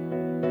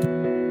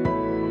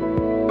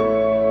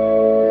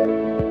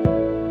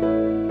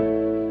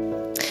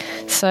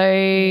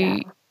 So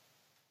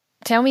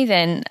tell me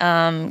then,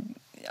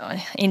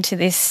 into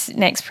this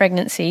next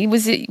pregnancy,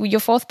 was it your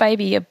fourth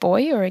baby a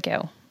boy or a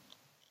girl?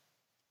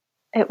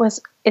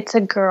 It's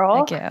a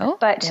girl.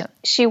 But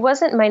she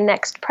wasn't my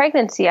next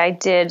pregnancy. I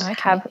did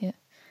have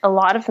a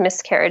lot of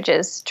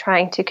miscarriages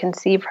trying to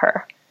conceive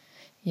her.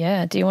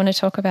 Yeah. Do you want to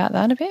talk about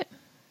that a bit?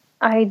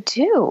 I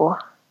do.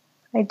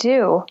 I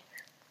do.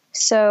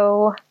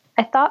 So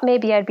I thought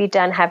maybe I'd be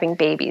done having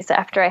babies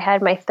after I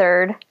had my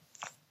third.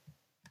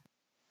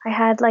 I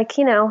had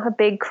a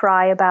big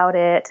cry about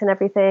it and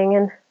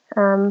everything.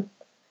 And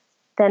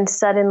then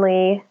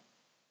suddenly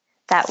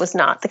that was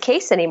not the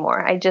case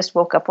anymore. I just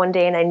woke up one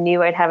day and I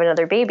knew I'd have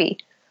another baby.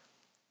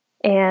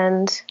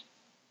 And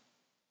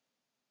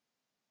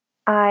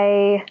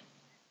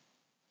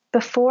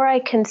before I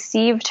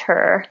conceived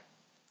her,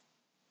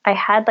 I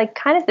had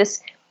kind of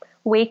this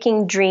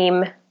waking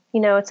dream,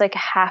 it's like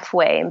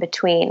halfway in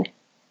between.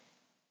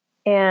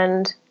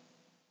 And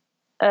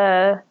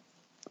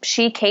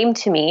she came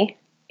to me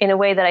in a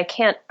way that I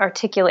can't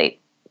articulate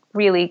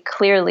really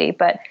clearly,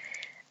 but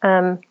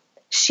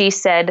she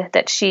said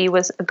that she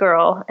was a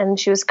girl and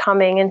she was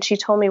coming, and she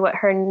told me what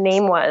her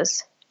name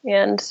was.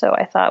 And so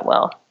I thought,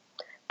 well,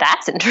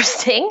 that's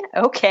interesting.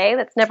 Okay,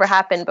 that's never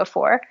happened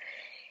before.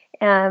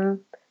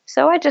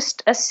 So I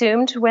just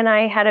assumed when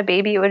I had a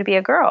baby, it would be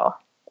a girl.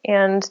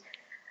 And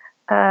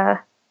I've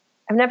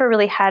never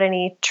really had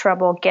any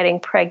trouble getting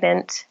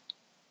pregnant,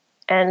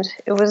 and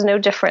it was no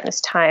different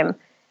this time.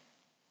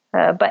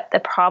 But the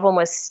problem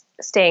was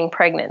staying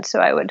pregnant.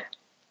 So I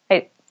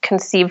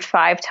conceived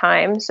 5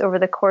 times over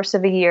the course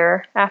of a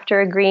year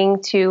after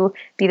agreeing to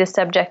be the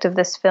subject of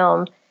this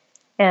film,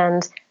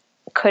 and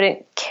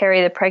couldn't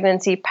carry the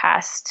pregnancy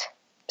past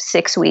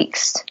 6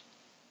 weeks.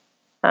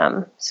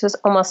 So it was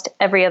almost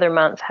every other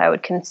month I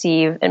would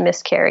conceive and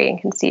miscarry and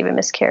conceive and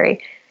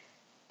miscarry.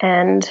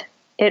 And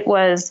it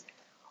was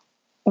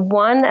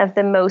one of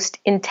the most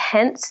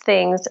intense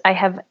things I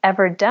have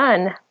ever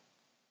done. I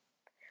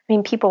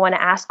mean, people want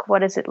to ask,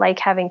 what is it like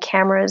having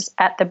cameras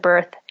at the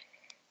birth?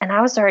 And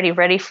I was already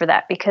ready for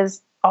that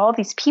because all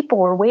these people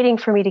were waiting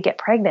for me to get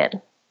pregnant.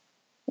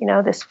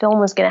 This film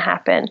was going to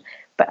happen,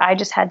 but I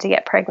just had to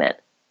get pregnant.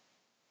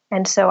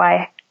 And so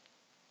I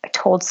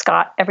told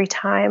Scott every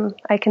time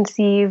I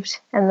conceived,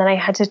 and then I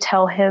had to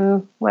tell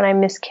him when I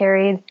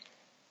miscarried.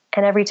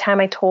 And every time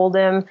I told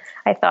him,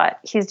 I thought,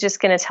 he's just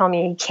going to tell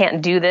me he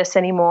can't do this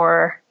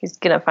anymore. He's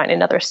going to find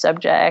another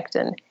subject.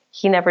 And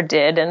he never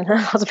did. And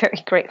I was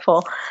very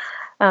grateful.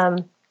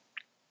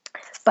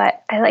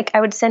 But I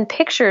would send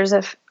pictures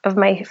of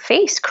my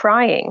face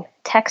crying,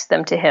 text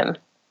them to him.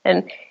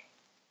 And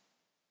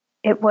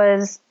it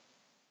was,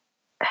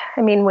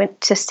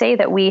 to say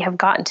that we have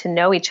gotten to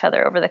know each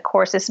other over the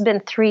course, it's been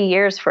 3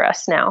 years for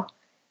us now.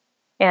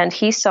 And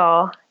he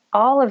saw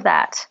all of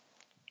that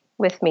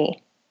with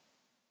me.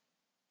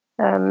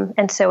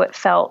 And so it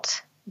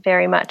felt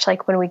very much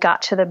like when we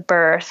got to the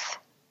birth,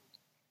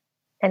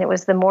 and it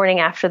was the morning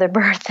after the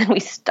birth and we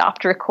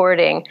stopped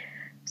recording.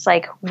 It's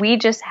like we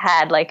just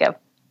had a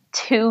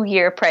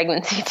 2-year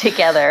pregnancy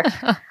together.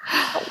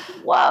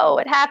 Whoa,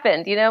 it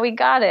happened. We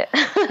got it.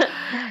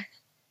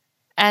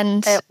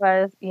 And it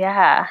was,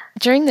 yeah.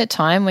 During the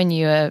time when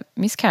you were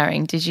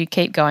miscarrying, did you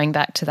keep going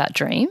back to that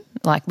dream?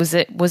 Was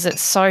it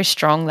so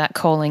strong, that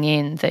calling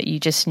in, that you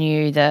just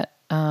knew that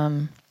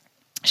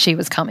she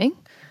was coming?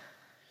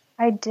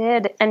 I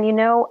did. And,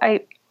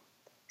 I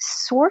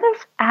sort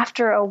of,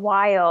 after a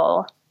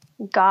while,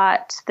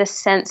 got the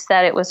sense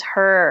that it was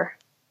her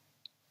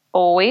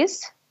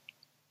always,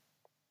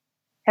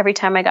 every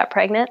time I got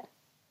pregnant.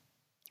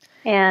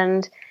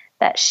 And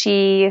that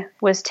she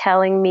was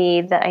telling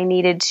me that I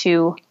needed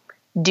to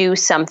do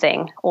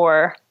something,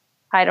 or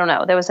I don't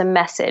know, there was a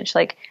message.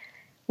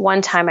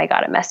 One time I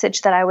got a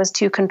message that I was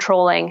too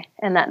controlling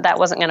and that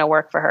wasn't going to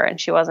work for her,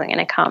 and she wasn't going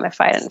to come if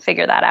I didn't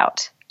figure that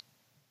out.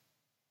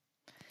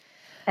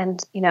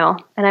 And,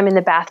 and I'm in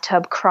the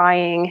bathtub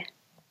crying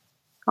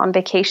on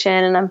vacation,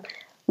 and I'm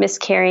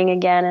miscarrying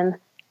again. And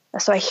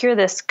so I hear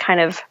this kind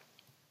of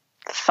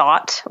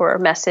thought or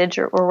message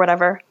or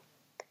whatever.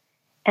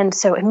 And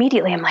so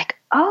immediately I'm like,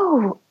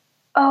 oh,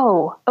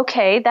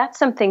 okay, that's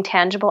something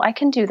tangible. I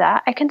can do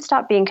that. I can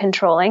stop being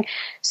controlling.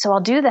 So I'll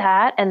do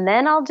that, and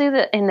then I'll do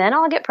that, and then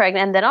I'll get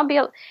pregnant, and then I'll be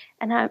able,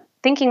 and I'm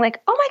thinking oh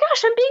my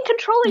gosh, I'm being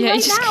controlling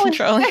right now.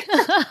 Controlling.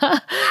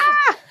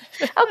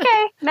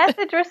 Okay,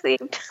 message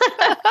received. And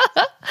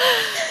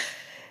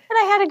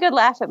I had a good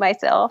laugh at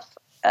myself.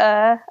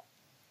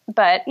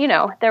 But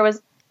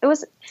it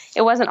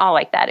wasn't all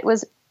like that. It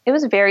was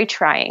very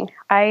trying.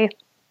 I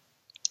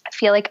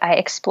feel like I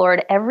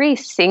explored every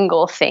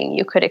single thing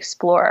you could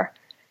explore,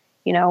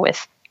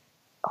 with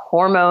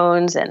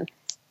hormones and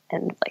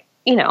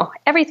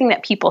everything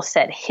that people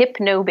said,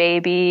 hypno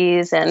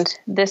babies and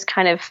this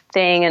kind of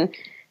thing, and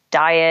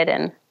diet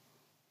and,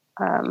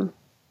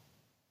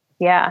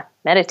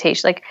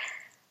 meditation. I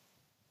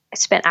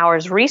spent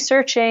hours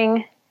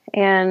researching,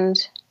 and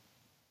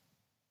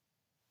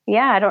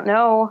I don't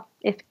know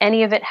if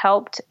any of it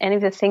helped, any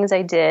of the things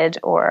I did,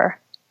 or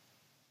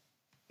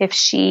if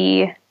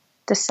she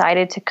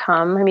decided to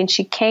come.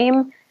 She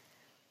came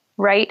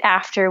right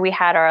after we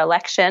had our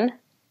election,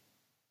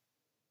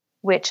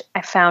 which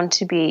I found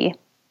to be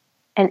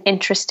an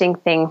interesting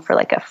thing for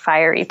a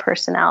fiery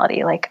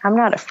personality. I'm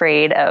not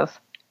afraid of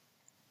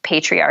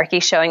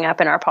patriarchy showing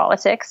up in our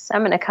politics.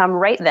 I'm going to come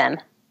right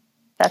then.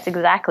 that's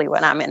exactly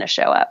when I'm going to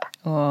show up.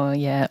 Oh,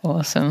 yeah.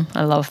 Awesome.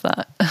 I love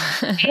that.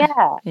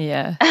 Yeah.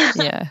 Yeah.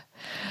 Yeah.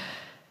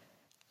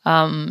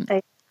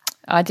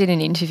 I did an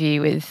interview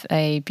with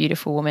a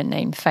beautiful woman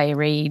named Faye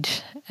Reed,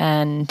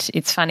 and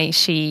it's funny,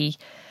 she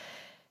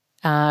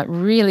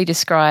really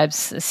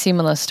describes a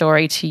similar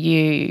story to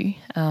you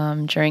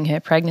during her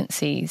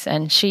pregnancies,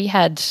 and she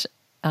had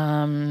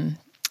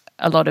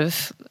a lot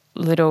of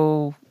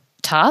little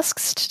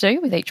tasks to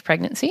do with each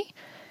pregnancy,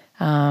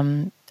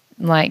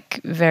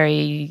 like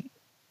very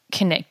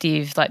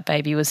connective, like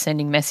baby was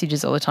sending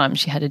messages all the time.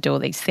 She had to do all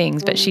these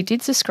things, but she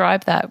did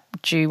describe that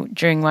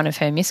during one of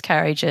her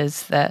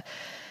miscarriages, that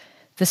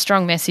the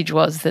strong message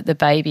was that the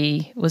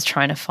baby was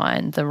trying to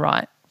find the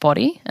right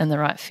body and the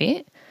right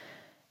fit.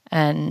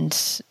 And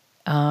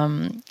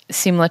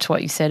similar to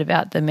what you said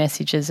about the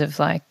messages of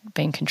like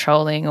being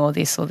controlling or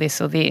this or this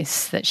or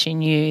this, that she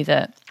knew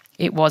that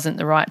it wasn't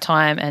the right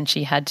time, and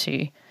she had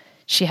to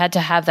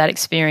have that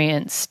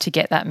experience to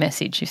get that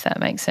message, if that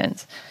makes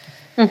sense.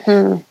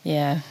 Mm-hmm.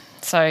 Yeah.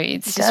 So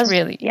it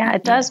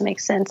does make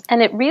sense.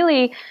 And it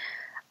really,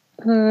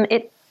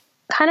 it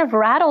kind of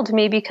rattled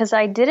me because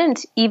I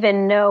didn't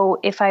even know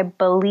if I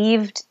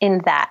believed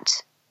in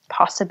that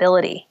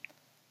possibility,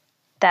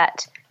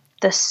 that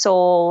the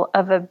soul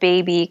of a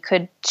baby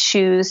could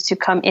choose to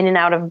come in and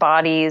out of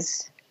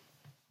bodies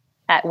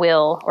at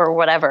will or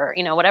whatever,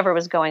 whatever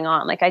was going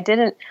on. Like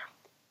that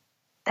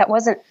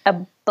wasn't a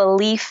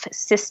belief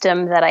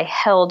system that I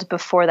held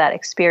before that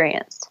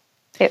experience.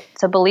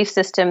 It's a belief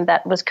system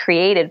that was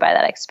created by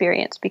that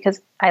experience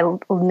because I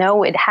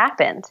know it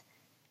happened.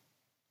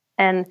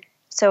 And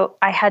so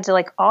I had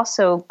to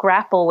also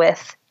grapple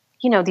with,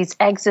 these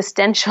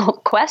existential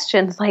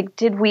questions. Like,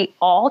 did we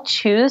all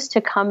choose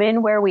to come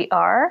in where we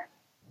are?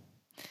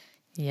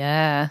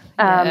 Yeah.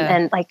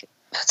 And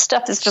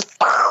stuff is just,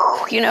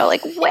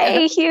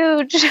 way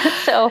huge.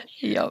 So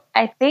yep.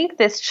 I think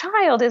this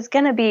child is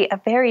going to be a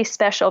very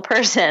special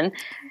person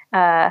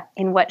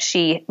in what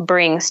she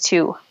brings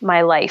to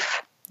my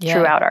life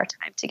throughout our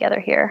time together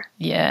here.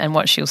 Yeah, and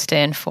what she'll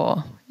stand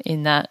for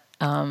in that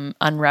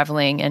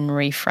unraveling and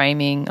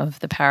reframing of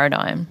the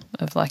paradigm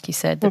of, like you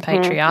said, the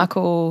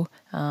patriarchal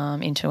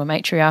into a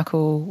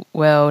matriarchal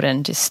world,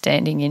 and just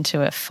standing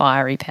into a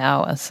fiery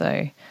power.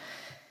 So,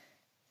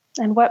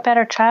 and what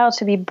better child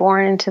to be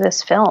born into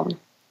this film?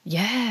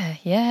 Yeah,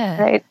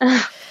 yeah. Right.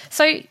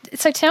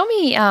 So tell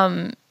me,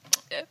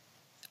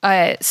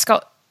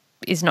 Scott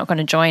is not going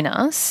to join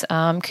us.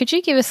 Could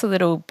you give us a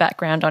little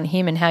background on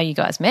him and how you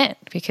guys met?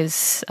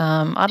 Because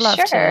I'd love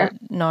to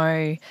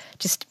know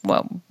just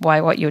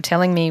why what you're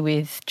telling me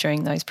with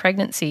during those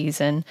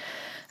pregnancies, and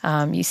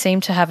you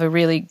seem to have a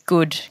really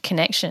good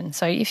connection.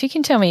 So if you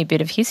can tell me a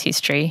bit of his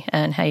history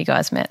and how you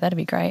guys met, that'd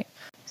be great.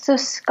 So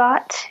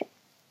Scott,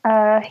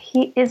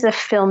 he is a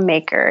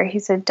filmmaker.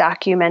 He's a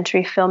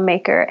documentary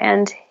filmmaker,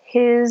 and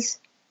his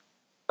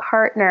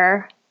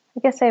partner, I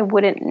guess I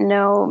wouldn't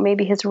know,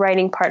 maybe his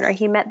writing partner,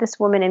 he met this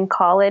woman in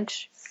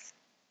college,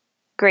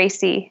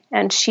 Gracie,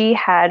 and she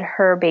had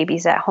her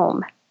babies at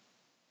home.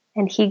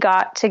 And he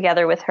got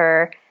together with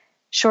her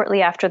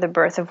shortly after the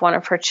birth of one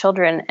of her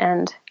children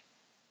and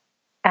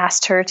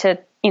asked her to,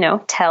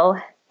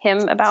 tell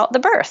him about the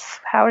birth.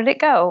 How did it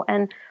go?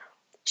 And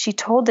she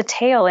told the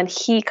tale, and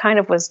he kind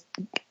of was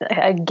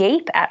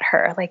agape at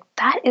her. Like,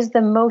 that is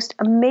the most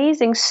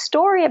amazing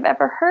story I've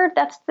ever heard.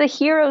 That's the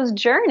hero's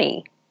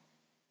journey.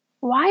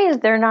 Why is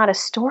there not a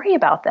story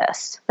about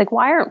this? Like,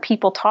 why aren't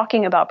people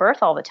talking about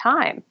birth all the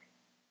time?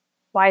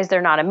 Why is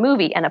there not a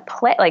movie and a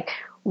play? Like,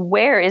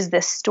 where is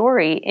this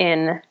story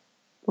in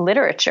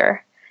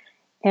literature?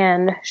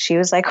 And she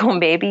was like, well,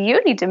 maybe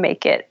you need to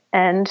make it.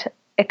 And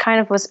it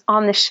kind of was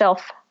on the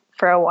shelf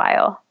for a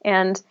while.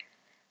 And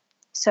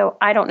so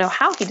I don't know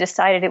how he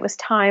decided it was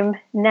time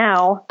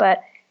now,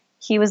 but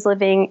he was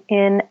living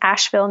in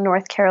Asheville,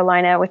 North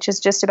Carolina, which is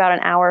just about an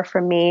hour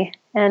from me,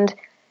 and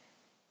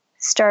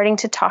starting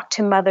to talk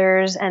to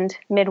mothers and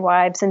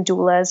midwives and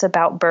doulas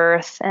about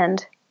birth,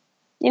 and,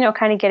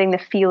 kind of getting the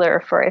feeler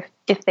for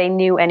if they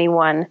knew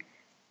anyone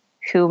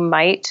who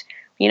might,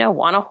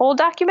 want a whole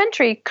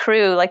documentary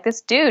crew like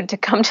this dude to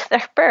come to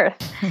their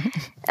birth.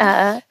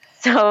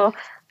 So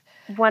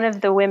one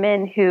of the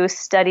women who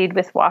studied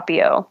with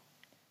Wapio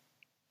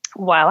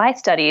while I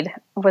studied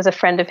was a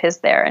friend of his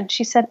there. And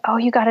she said, oh,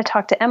 you got to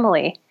talk to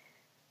Emily,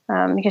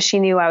 because she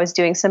knew I was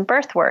doing some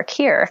birth work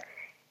here.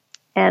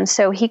 And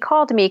so he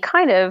called me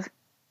kind of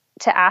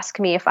to ask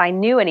me if I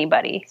knew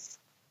anybody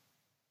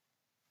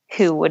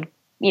who would,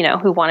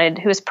 who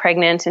was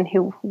pregnant and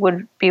who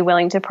would be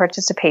willing to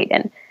participate.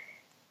 And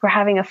we're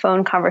having a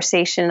phone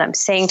conversation. And I'm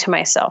saying to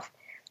myself,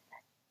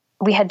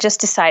 we had just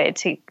decided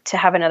to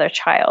have another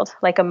child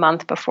like a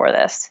month before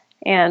this.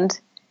 And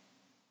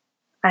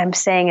I'm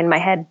saying in my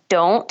head,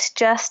 don't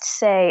just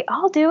say,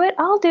 I'll do it.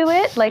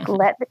 Like,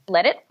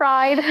 let it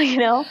ride,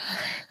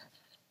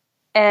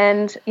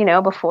 And,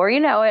 before you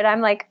know it,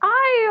 I'm like,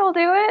 I'll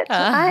do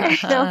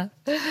it.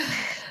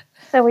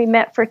 So we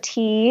met for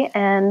tea,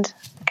 and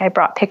I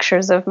brought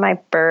pictures of my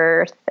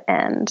birth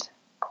and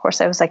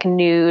course I was like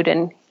nude,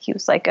 and he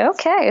was like,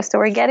 okay, so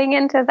we're getting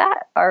into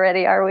that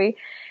already, are we?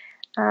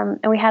 And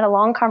we had a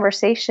long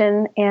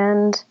conversation,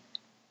 and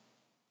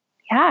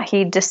yeah,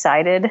 he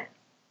decided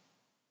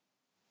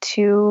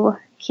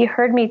he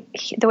heard me,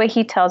 the way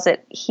he tells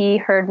it, he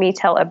heard me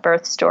tell a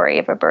birth story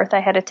of a birth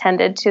I had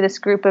attended to this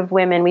group of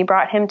women. We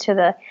brought him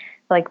to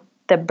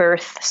the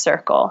birth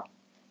circle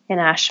in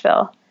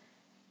Asheville,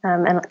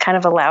 and kind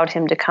of allowed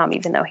him to come,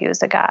 even though he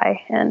was a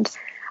guy. And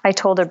I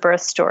told a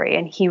birth story,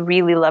 and he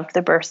really loved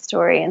the birth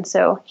story. And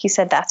so he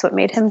said that's what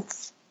made him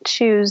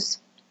select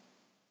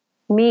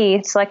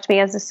me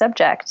as the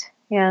subject.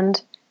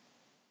 And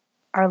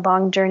our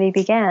long journey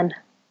began.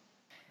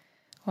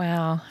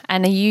 Wow.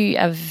 And are you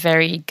a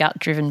very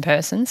gut-driven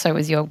person? So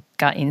was your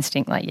gut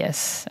instinct like,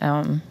 yes,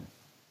 go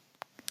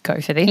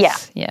for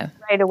this? Yeah.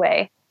 Right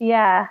away.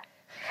 Yeah.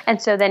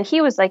 And so then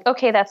he was like,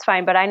 okay, that's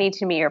fine, but I need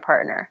to meet your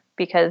partner,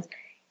 because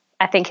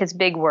I think his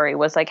big worry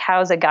was like,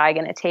 how's a guy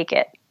going to take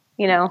it?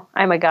 You know,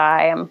 I'm a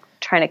guy, I'm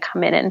trying to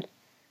come in and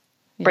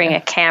bring a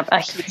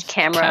huge camera.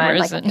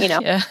 Cameras and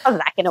how's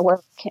that going to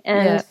work?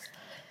 And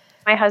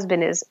my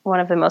husband is one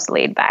of the most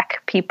laid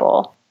back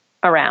people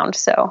around.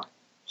 So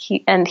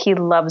he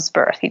loves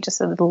birth. He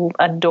just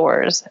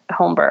adores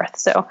home birth.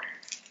 So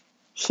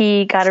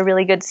he got a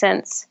really good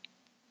sense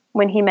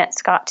when he met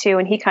Scott too.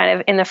 And he kind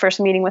of, in the first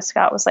meeting with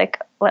Scott, was like,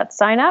 let's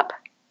sign up.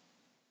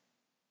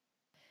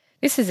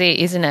 This is it,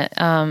 isn't it?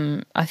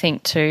 I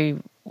think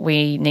too,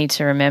 we need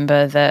to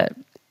remember that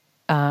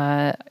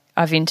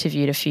I've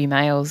interviewed a few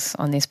males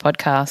on this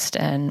podcast,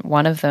 and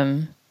one of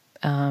them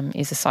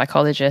is a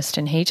psychologist,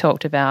 and he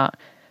talked about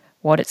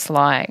what it's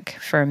like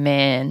for a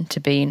man to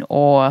be in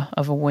awe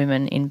of a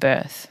woman in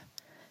birth,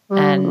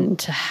 and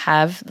to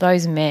have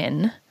those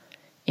men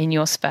in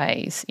your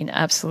space in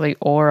absolute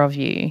awe of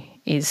you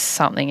is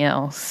something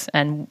else.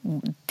 And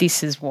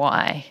this is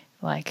why,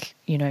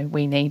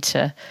 we need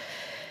to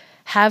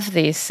have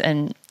this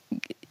and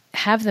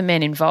have the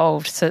men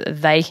involved so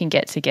that they can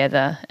get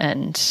together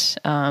and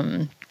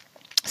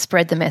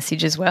spread the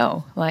message as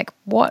well. Like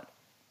what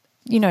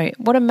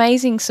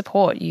amazing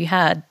support you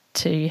had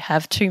to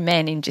have two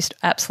men in just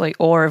absolute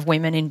awe of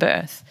women in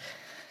birth.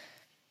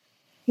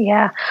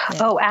 Yeah.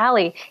 Oh,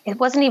 Allie, it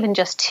wasn't even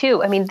just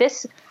two. I mean,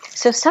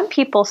 so some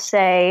people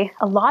say,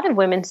 a lot of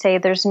women say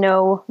there's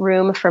no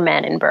room for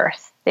men in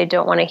birth. They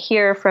don't want to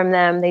hear from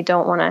them. They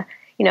don't want to,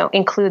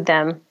 include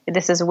them.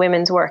 This is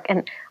women's work.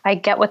 And I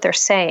get what they're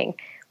saying.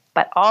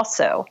 But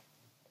also,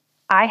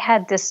 I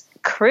had this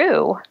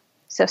crew,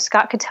 so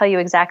Scott could tell you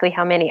exactly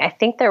how many. I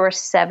think there were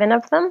 7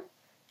 of them,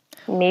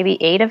 maybe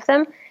 8 of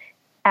them,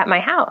 at my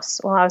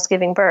house while I was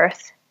giving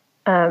birth.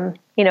 And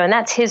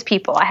that's his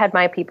people. I had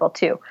my people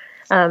too.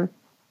 And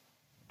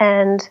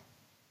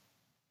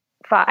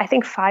I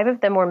think 5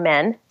 of them were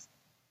men,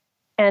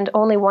 and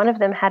only one of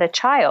them had a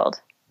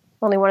child.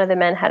 Only one of the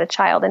men had a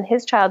child, and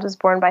his child was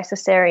born by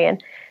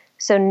cesarean.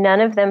 So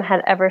none of them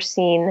had ever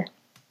seen.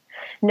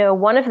 No,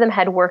 one of them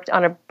had worked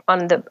on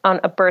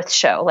a birth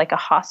show, like a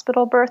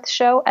hospital birth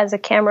show, as a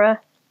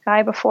camera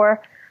guy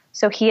before.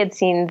 So he had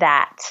seen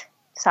that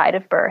side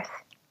of birth.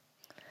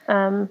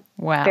 Wow.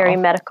 Very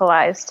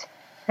medicalized.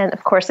 And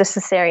of course the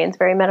cesarean's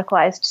very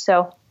medicalized.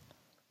 So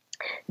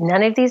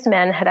none of these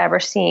men had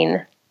ever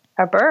seen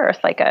a birth,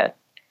 like a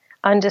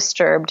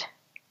undisturbed,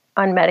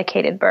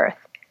 unmedicated birth.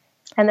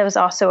 And there was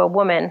also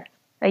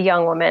a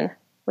young woman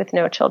with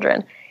no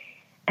children.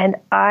 And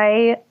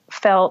I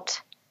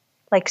felt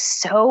like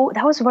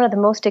that was one of the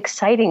most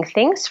exciting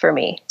things for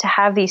me, to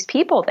have these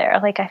people there.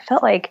 Like I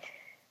felt like,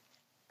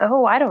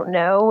 I don't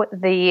know,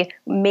 the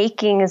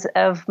makings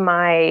of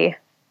my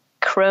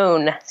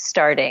crone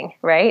starting,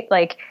 right?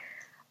 Like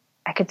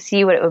I could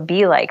see what it would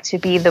be like to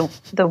be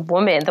the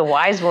woman, the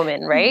wise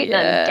woman, right? Yeah.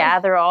 And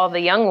gather all the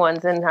young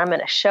ones, and I'm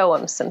going to show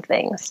them some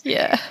things.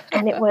 Yeah.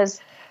 And it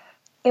was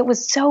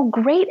so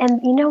great.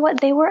 And you know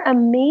what? They were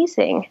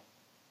amazing.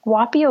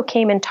 Wapio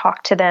came and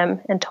talked to them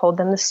and told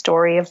them the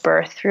story of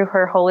birth through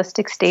her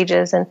holistic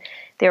stages. And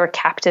they were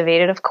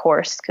captivated, of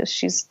course, because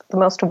she's the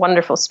most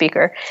wonderful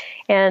speaker.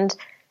 And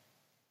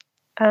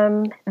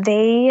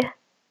they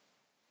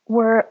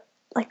were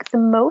like the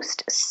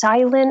most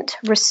silent,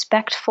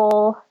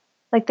 respectful,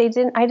 like I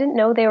didn't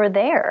know they were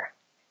there.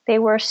 They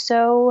were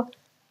so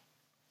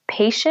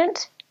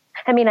patient.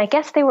 I mean, I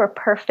guess they were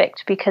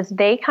perfect because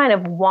they kind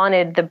of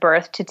wanted the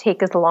birth to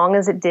take as long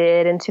as it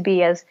did and to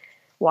be as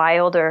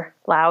wild or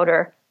loud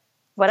or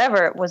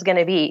whatever it was going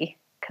to be,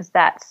 because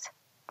that's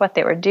what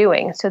they were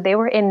doing. So they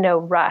were in no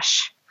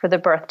rush for the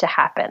birth to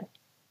happen.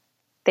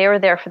 They were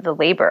there for the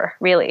labor,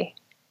 really,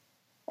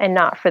 and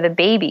not for the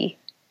baby.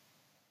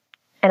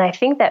 And I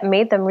think that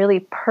made them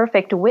really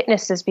perfect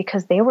witnesses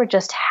because they were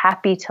just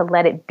happy to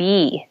let it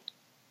be.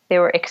 They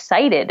were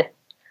excited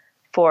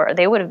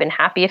they would have been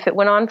happy if it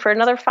went on for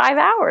another 5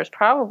 hours.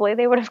 Probably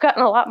they would have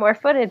gotten a lot more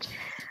footage.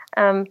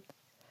 And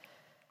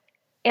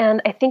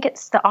I think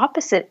it's the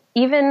opposite.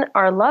 Even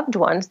our loved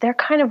ones, they're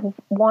kind of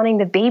wanting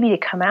the baby to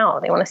come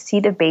out. They want to see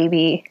the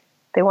baby.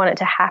 They want it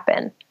to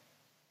happen.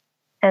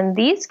 And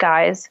these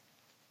guys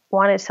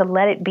wanted to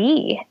let it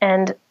be.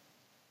 And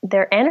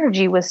their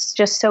energy was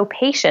just so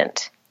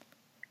patient,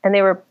 and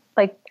they were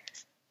like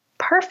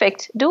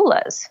perfect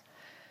doulas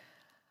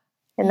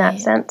in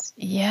that sense.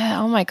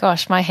 Yeah. Oh my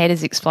gosh, my head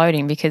is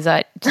exploding because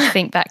I just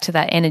think back to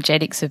that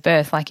energetics of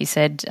birth, like you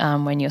said,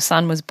 when your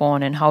son was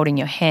born and holding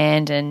your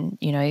hand, and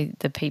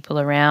the people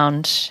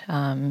around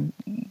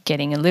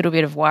getting a little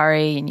bit of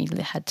worry, and you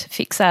had to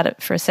fix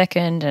that for a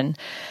second, and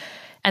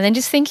then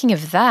just thinking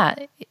of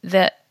that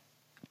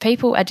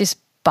people are just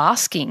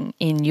basking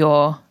in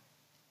your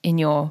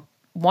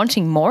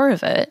wanting more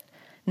of it,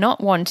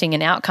 not wanting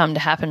an outcome to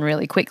happen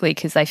really quickly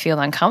because they feel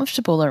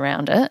uncomfortable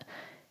around it.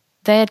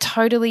 They're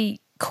totally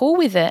cool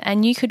with it,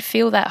 and you could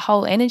feel that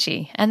whole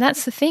energy. And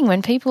that's the thing,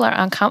 when people are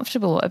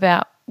uncomfortable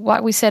about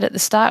what we said at the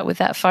start with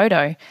that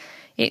photo,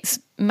 it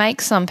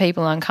makes some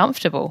people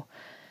uncomfortable.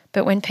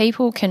 But when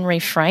people can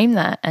reframe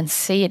that and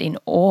see it in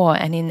awe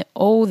and in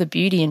all the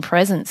beauty and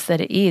presence that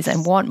it is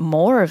and want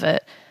more of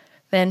it,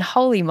 then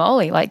holy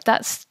moly, like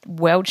that's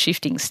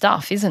world-shifting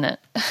stuff, isn't it?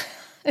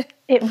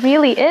 It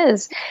really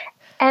is.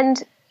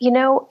 And,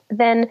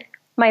 then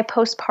my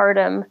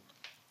postpartum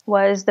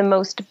was the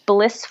most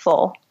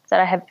blissful that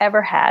I have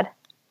ever had.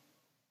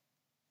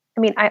 I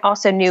mean, I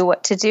also knew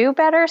what to do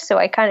better, so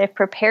I kind of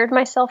prepared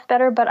myself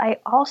better, but I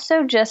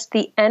also just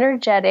the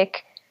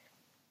energetic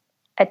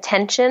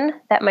attention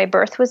that my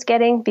birth was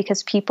getting,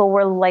 because people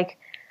were like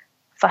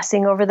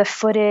fussing over the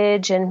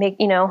footage and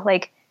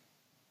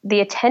the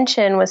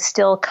attention was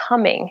still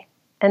coming.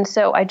 And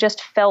so I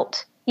just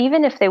felt,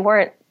 even if they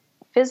weren't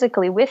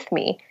physically with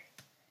me,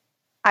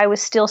 I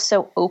was still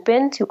so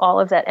open to all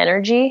of that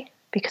energy,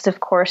 because of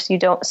course you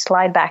don't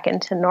slide back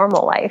into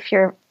normal life.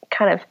 You're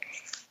kind of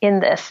in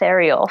the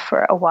ethereal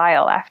for a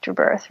while after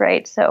birth,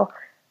 right? So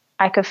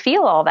I could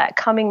feel all that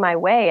coming my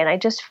way, and I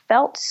just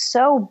felt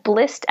so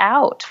blissed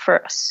out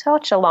for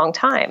such a long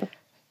time.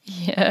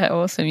 Yeah,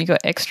 awesome. You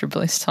got extra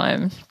bliss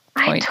time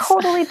points. I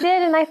totally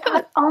did. And I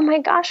thought, oh my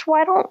gosh,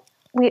 why don't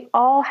we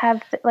all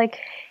have,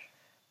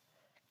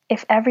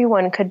 if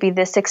everyone could be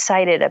this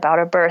excited about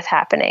a birth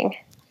happening.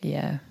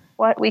 Yeah.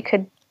 What we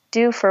could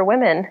do for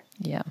women.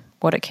 Yeah.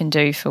 What it can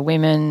do for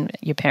women,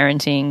 your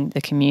parenting,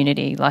 the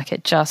community.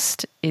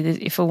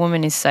 If a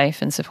woman is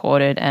safe and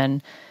supported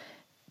and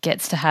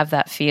gets to have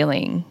that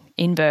feeling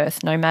in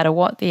birth, no matter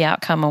what the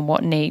outcome and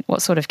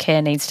what sort of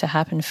care needs to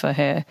happen for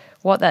her,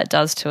 what that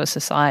does to a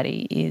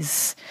society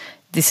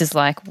this is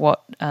like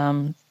what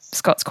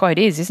Scott's quote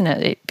is, isn't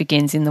it? It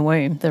begins in the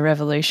womb, the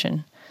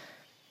revolution.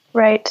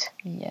 Right.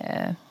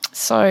 Yeah.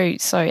 So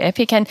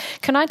epic. And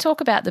can I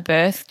talk about the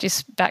birth?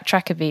 Just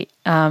backtrack a bit.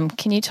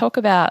 Can you talk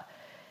about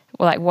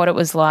what it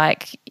was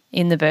like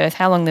in the birth,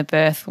 how long the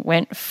birth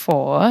went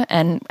for,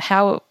 and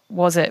how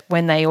was it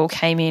when they all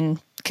came in?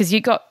 Because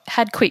you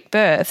had quick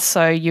births,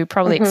 so you're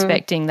probably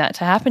expecting that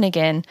to happen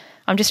again.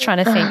 I'm just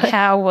trying to think,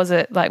 how was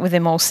it like with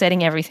them all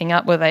setting everything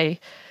up? Were they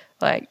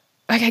like,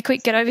 okay,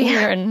 quick, get over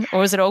here, or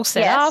was it all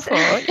set up?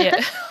 Or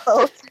yeah.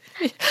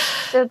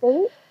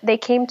 So they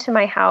came to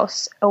my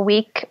house a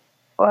week,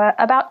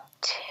 about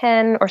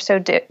 10 or so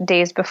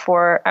days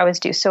before I was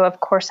due. So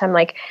of course I'm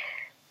like,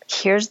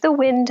 here's the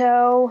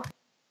window.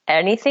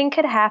 Anything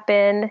could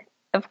happen,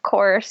 of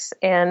course.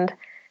 And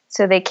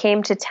so they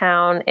came to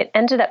town. It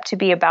ended up to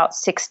be about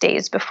 6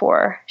 days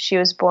before she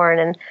was born.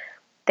 And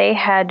they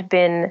had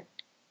been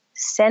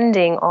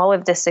sending all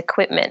of this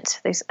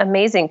equipment. These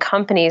amazing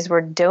companies were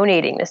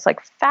donating this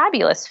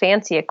fabulous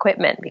fancy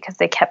equipment because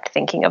they kept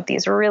thinking of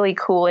these really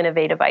cool,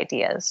 innovative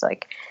ideas.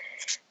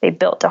 They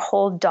built a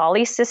whole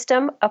dolly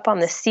system up on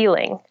the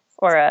ceiling,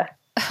 or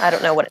I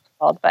don't know what it's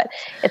called, but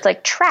it's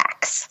like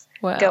tracks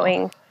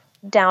going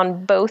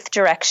down both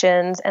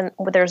directions, and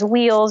there's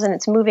wheels, and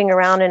it's moving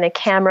around, and a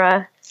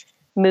camera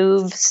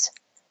moves,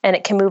 and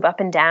it can move up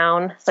and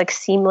down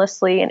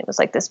seamlessly, and it was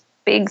this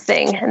big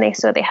thing. And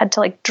they had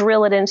to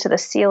drill it into the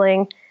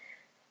ceiling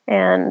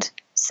and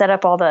set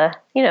up all the,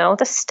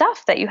 the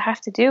stuff that you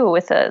have to do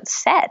with a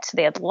set.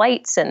 They had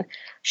lights and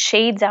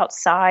shades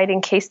outside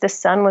in case the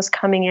sun was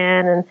coming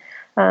in.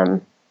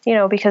 And,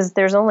 because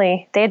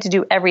they had to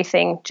do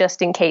everything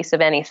just in case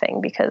of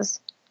anything, because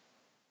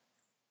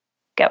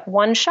get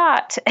one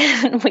shot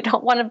and we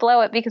don't want to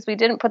blow it because we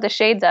didn't put the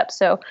shades up.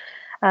 So,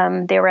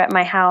 they were at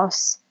my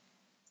house,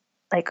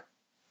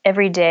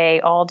 every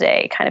day, all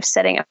day, kind of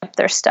setting up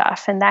their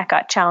stuff. And that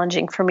got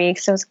challenging for me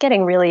because I was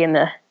getting really in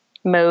the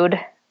mode,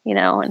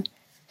 and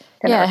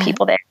there were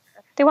people there.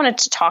 They wanted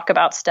to talk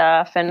about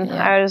stuff. And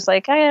I was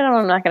like,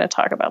 I'm not going to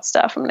talk about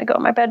stuff. I'm going to go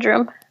in my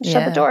bedroom,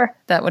 shut the door.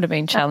 That would have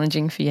been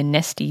challenging for your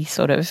nesty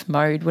sort of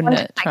mode, wouldn't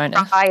it?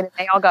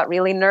 They all got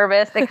really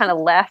nervous. They kind of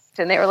left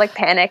and they were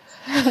panicked.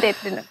 They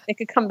didn't know if they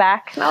could come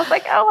back. And I was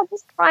like, I'm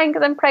just crying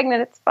because I'm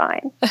pregnant. It's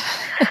fine.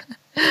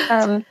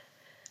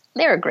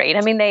 They were great.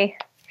 I mean, they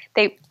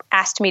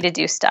asked me to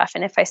do stuff.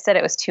 And if I said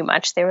it was too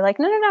much, they were like,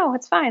 no,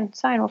 it's fine.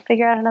 It's fine. We'll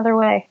figure out another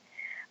way.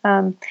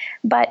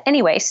 But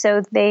anyway,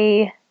 so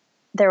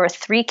there were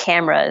 3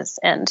 cameras,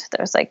 and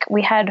there was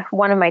we had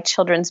one of my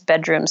children's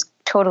bedrooms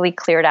totally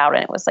cleared out,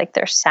 and it was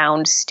their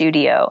sound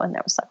studio. And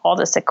there was all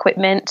this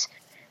equipment.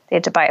 They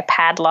had to buy a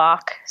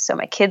padlock so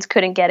my kids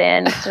couldn't get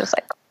in. There was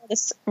all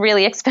this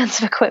really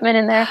expensive equipment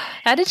in there.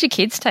 How did your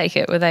kids take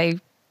it? Were they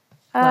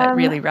like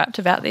really wrapped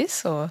about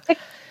this, or?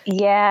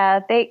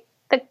 Yeah,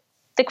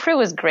 the crew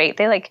was great.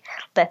 They like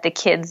let the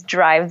kids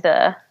drive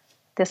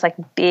this like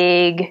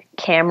big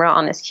camera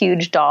on this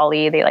huge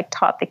dolly. They like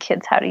taught the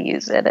kids how to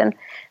use it, and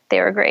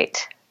they were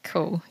great.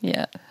 Cool.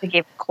 Yeah. They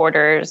gave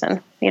quarters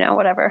and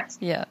whatever.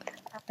 Yeah.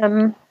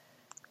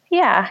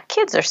 Yeah,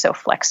 kids are so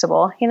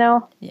flexible.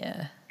 Yeah.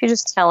 If you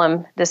just tell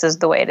them this is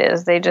the way it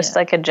is, they just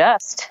like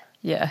adjust.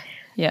 Yeah.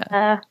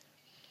 Yeah.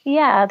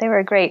 Yeah, they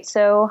were great.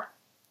 So,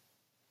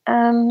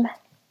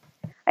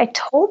 I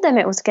told them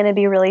it was going to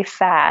be really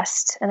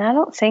fast, and I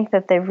don't think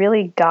that they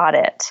really got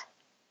it.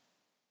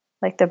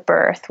 Like the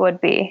birth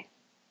would be.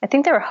 I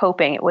think they were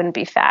hoping it wouldn't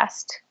be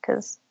fast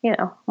because,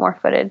 more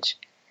footage.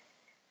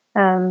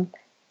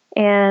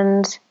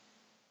 And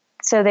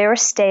so they were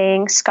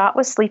staying. Scott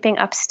was sleeping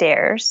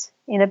upstairs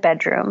in a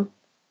bedroom,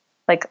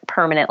 like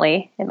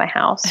permanently in my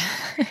house.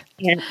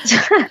 And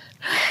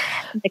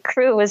the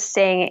crew was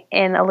staying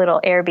in a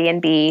little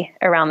Airbnb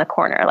around the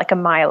corner, like a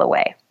mile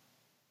away.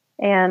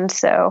 And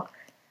so,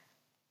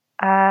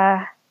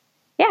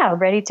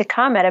 ready to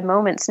come at a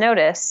moment's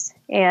notice.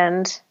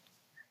 And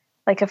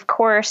like, of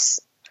course,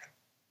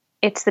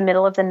 it's the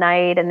middle of the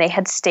night and they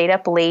had stayed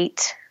up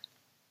late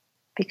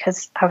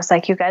because I was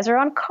like, you guys are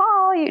on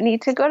call. You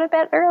need to go to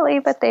bed early.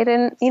 But they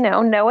didn't,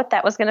 know what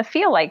that was going to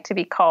feel like to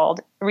be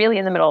called really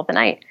in the middle of the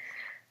night.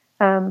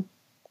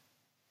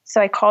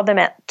 So I called them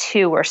at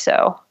 2 or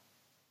so.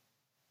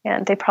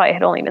 And they probably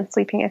had only been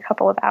sleeping a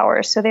couple of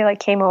hours. So they like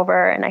came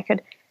over and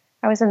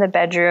I was in the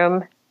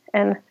bedroom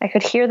and I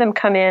could hear them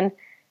come in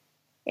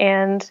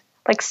and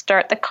like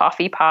start the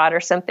coffee pot or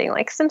something.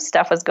 Like some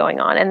stuff was going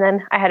on. And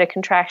then I had a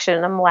contraction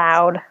and I'm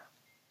loud.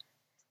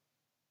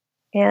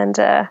 And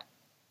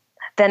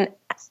then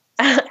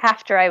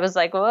after I was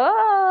like,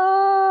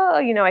 whoa,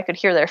 I could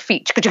hear their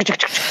feet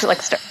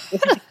like start.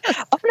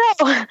 Oh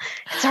no,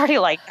 it's already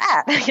like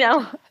that,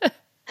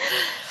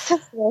 So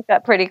I woke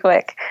up pretty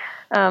quick.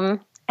 And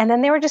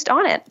then they were just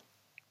on it.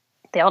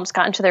 They all just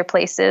got into their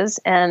places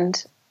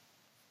and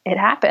it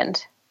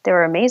happened. They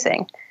were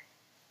amazing.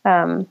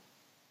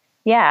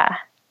 Yeah.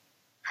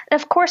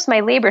 Of course, my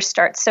labor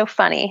starts so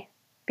funny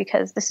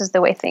because this is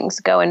the way things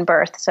go in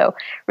birth. So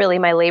really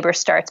my labor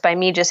starts by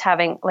me just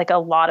having like a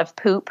lot of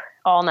poop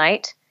all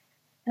night.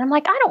 And I'm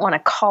like, I don't want to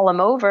call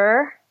them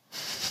over.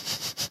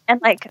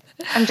 And like,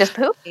 I'm just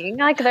pooping.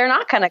 Like, they're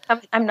not going to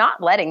come. I'm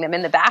not letting them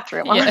in the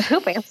bathroom while I'm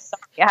pooping. I'm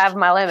sorry, I have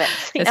my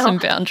limits. There's some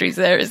boundaries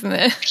there, isn't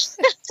there?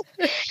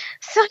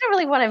 So I don't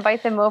really want to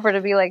invite them over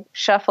to be like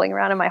shuffling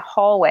around in my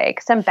hallway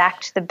because I'm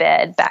back to the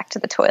bed, back to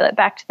the toilet,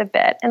 back to the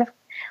bed. And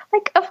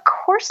of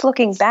course,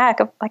 looking back,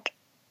 of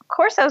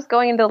course I was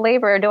going into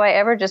labor. Do I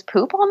ever just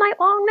poop all night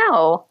long?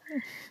 No.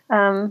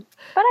 But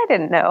I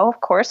didn't know, of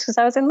course, because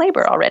I was in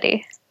labor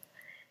already.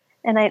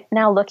 And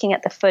now looking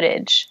at the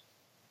footage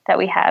that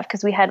we have,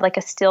 because we had like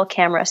a still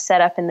camera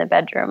set up in the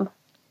bedroom,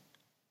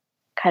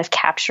 kind of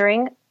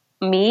capturing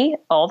me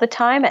all the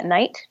time at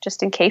night,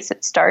 just in case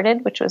it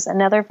started, which was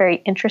another very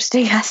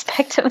interesting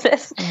aspect of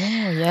this. Oh,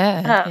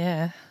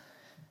 yeah.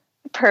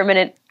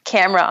 Permanent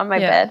camera on my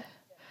bed.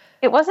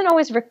 It wasn't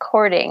always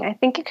recording. I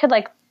think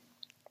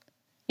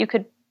you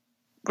could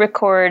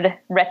record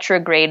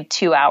retrograde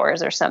 2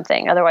 hours or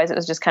something. Otherwise, it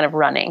was just kind of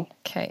running.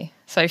 Okay.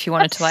 So if you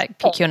wanted to like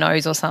pick your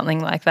nose or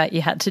something like that,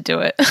 you had to do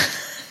it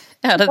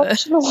out of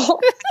the...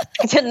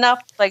 Good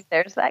enough. Like,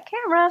 there's that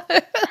camera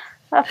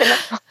up in the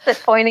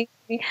closet pointing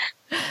at me.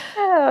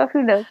 Oh,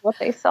 who knows what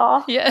they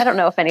saw. Yeah. I don't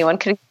know if anyone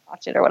could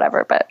watch it or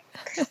whatever. But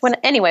when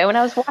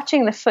I was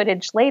watching the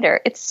footage later,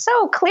 it's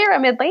so clear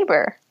I'm in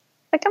labor.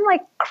 Like, I'm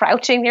like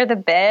crouching near the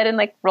bed and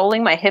like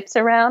rolling my hips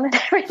around and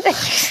everything.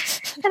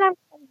 And I'm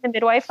the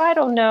midwife. I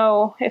don't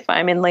know if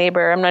I'm in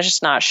labor. I'm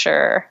just not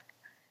sure.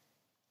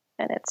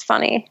 And it's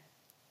funny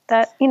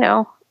that,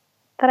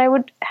 that I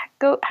would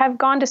have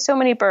gone to so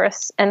many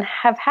births and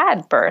have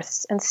had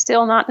births and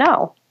still not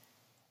know.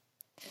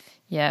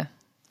 Yeah.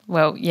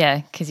 Well,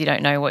 yeah, because you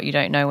don't know what you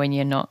don't know when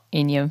you're not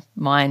in your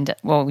mind,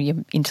 well, your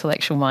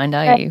intellectual mind,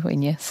 are you,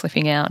 when you're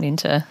slipping out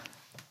into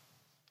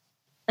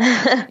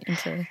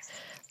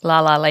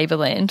la labor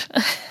land.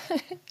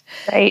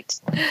 Right.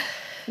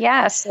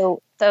 Yeah,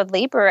 so the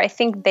labor, I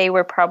think they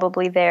were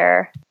probably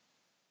there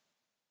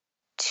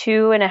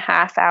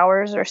 2.5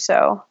 hours or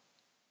so.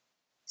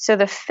 So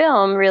the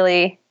film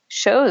really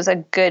shows a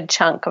good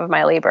chunk of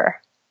my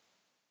labor.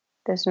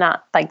 There's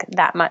not like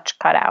that much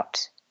cut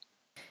out.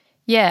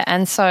 Yeah,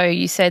 and so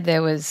you said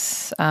there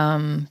was,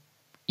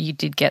 you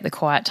did get the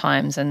quiet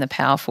times and the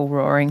powerful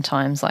roaring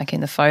times like in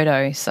the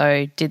photo.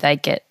 So did they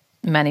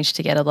manage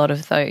to get a lot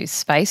of those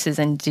spaces,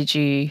 and did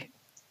you...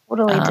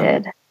 Totally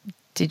did.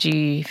 Did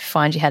you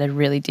find you had a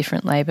really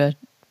different labour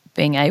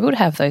being able to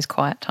have those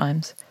quiet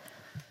times?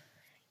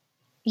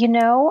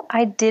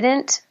 I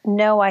didn't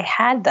know I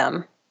had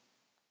them,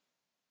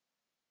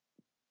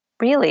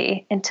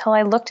 really, until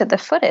I looked at the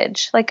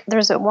footage. Like,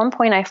 there's at one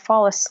point I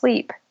fall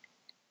asleep,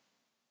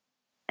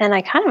 and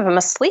I kind of am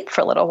asleep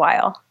for a little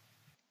while.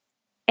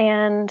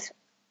 And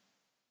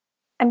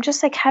I'm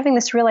just like having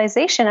this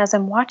realization as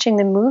I'm watching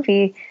the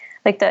movie,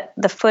 like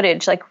the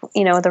footage, like,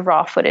 the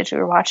raw footage we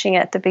were watching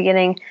at the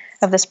beginning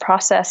of this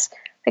process.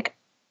 Like,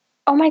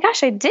 oh my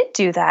gosh, I did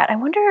do that. I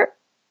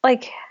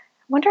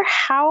wonder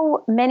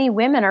how many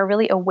women are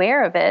really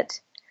aware of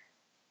it.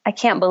 I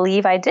can't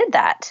believe I did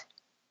that.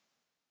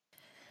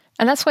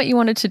 And that's what you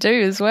wanted to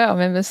do as well. I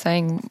remember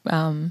saying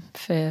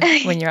for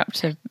when you're up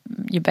to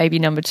your baby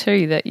number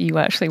 2 that you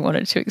actually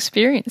wanted to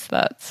experience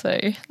that. So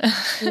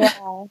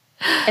yeah,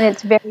 and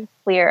it's very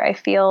clear. I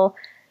feel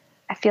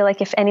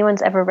like if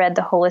anyone's ever read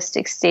The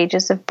Holistic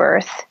Stages of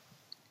Birth,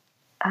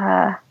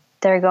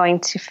 they're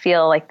going to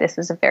feel like this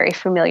is a very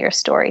familiar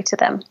story to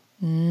them.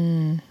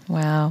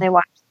 Wow. They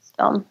watch this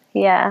film.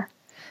 Yeah.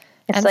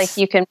 It's like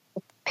you can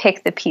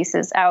pick the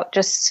pieces out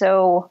just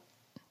so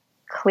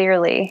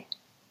clearly.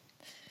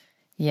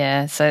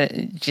 Yeah, so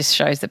it just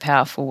shows the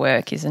powerful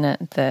work, isn't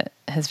it, that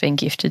has been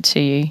gifted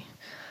to you.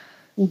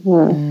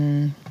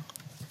 Mm-hmm.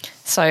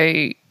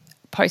 So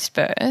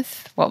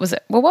post-birth, what was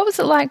it? Well, what was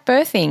it like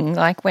birthing,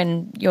 like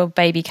when your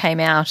baby came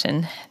out,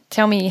 and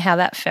tell me how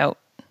that felt.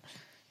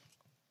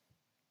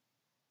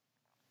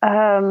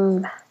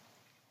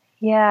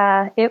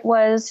 Yeah, it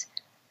was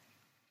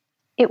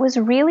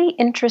really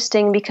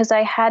interesting because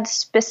I had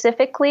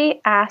specifically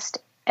asked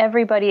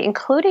everybody,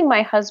 including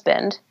my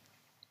husband,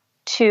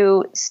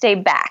 to stay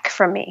back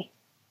from me,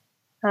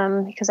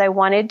 because I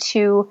wanted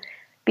to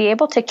be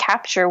able to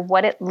capture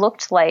what it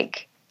looked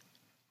like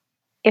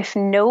if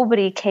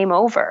nobody came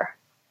over.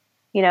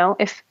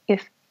 If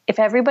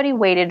everybody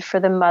waited for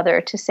the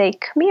mother to say,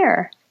 "Come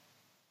here,"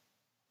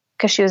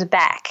 because she was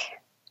back,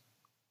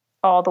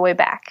 all the way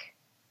back,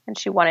 and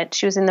she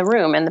was in the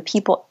room, and the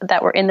people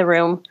that were in the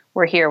room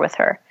were here with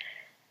her.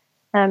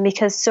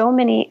 Because so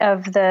many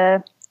of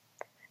the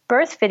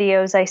birth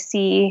videos I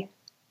see,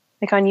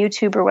 like on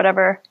YouTube or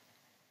whatever,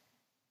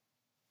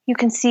 you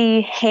can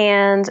see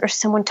hands or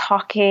someone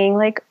talking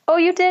like, "Oh,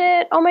 you did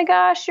it. Oh my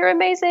gosh, you're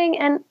amazing."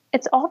 And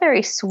it's all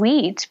very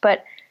sweet,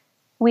 but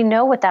we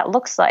know what that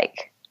looks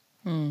like.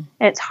 And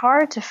it's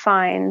hard to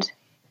find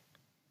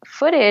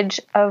footage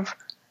of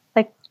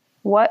like,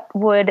 what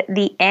would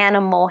the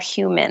animal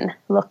human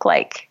look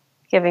like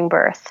giving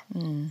birth?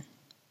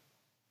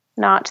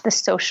 Not the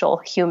social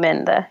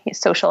human, the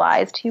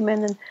socialized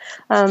human.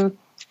 And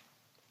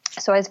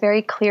so I was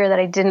very clear that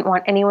I didn't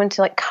want anyone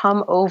to like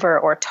come over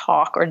or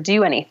talk or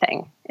do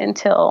anything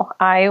until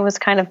I was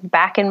kind of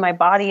back in my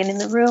body and in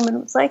the room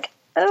and was like,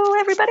 "Oh,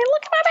 everybody,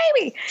 look at my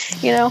baby,"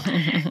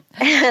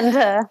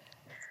 And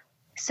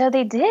so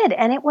they did,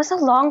 and it was a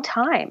long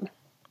time.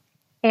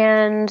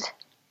 And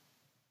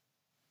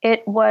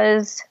it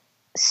was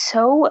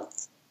so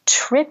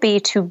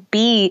trippy to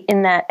be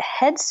in that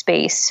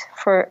headspace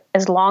for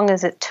as long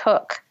as it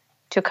took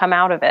to come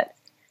out of it.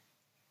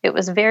 It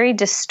was very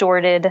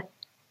distorted,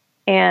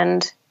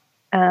 and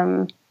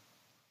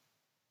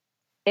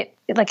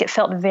it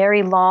felt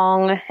very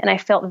long, and I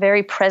felt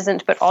very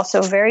present, but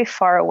also very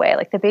far away.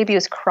 Like the baby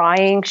was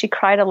crying. She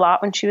cried a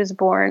lot when she was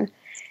born.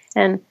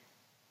 And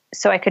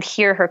so I could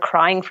hear her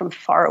crying from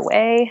far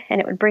away, and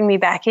it would bring me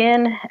back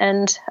in.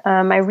 And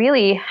I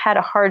really had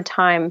a hard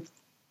time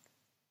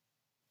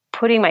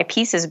putting my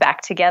pieces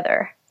back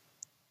together.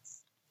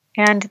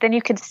 And then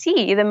you could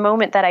see the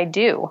moment that I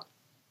do,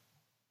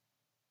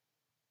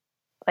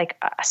 like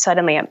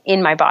suddenly I'm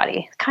in my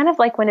body. Kind of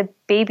like when a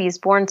baby's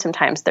born,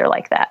 sometimes they're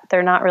like that.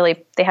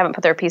 They haven't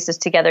put their pieces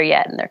together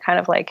yet, and they're kind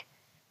of like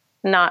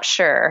not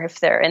sure if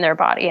they're in their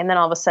body. And then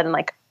all of a sudden,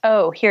 like,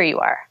 "Oh, here you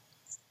are."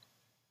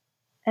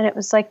 And it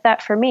was like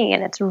that for me,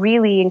 and it's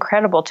really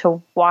incredible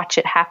to watch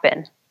it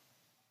happen.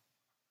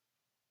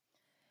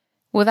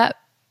 Will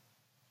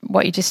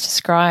what you just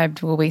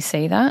described, will we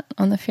see that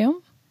on the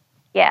film?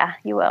 Yeah,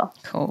 you will.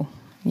 Cool.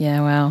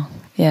 Yeah, wow.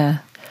 Yeah.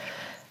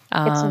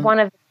 It's one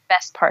of the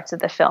best parts of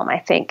the film, I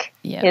think,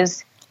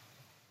 is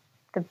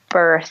the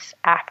birth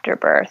after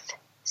birth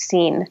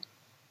scene.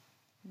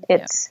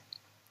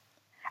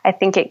 I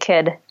think it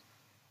could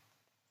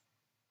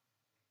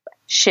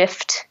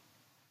shift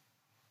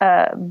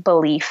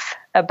belief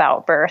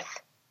about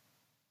birth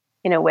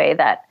in a way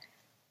that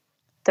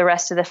the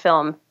rest of the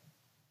film,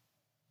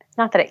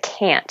 not that it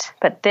can't,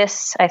 but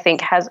this, I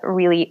think, has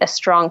really a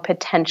strong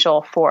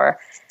potential for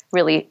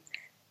really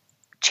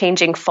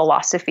changing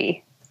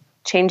philosophy,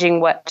 changing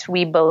what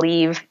we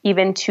believe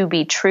even to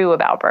be true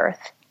about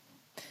birth.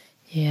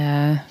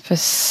 Yeah, for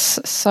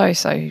so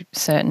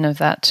certain of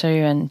that too,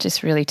 and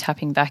just really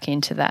tapping back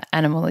into that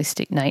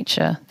animalistic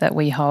nature that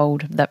we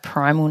hold, that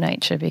primal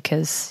nature,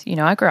 because,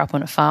 I grew up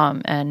on a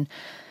farm and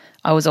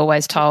I was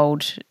always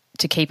told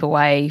to keep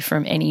away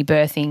from any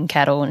birthing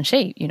cattle and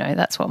sheep.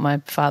 That's what my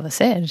father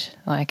said,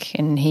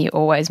 and he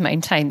always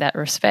maintained that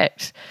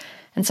respect.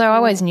 And so I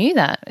always knew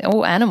that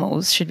all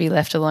animals should be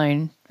left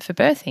alone for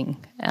birthing.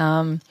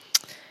 And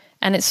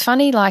it's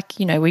funny,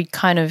 we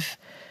kind of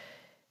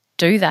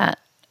do that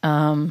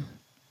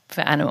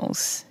for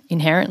animals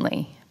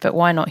inherently, but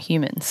why not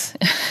humans?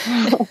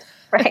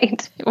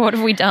 Right. What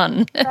have we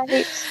done?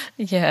 Right.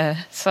 Yeah.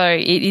 So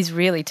it is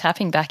really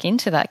tapping back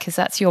into that, because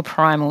that's your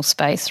primal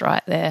space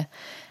right there.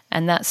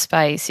 And that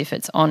space, if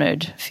it's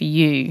honoured for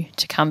you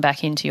to come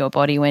back into your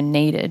body when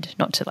needed,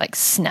 not to like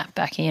snap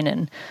back in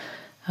and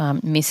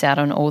miss out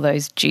on all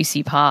those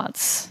juicy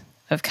parts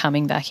of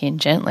coming back in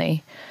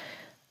gently,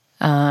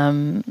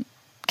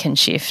 can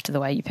shift the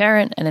way you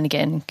parent, and then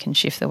again can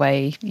shift the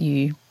way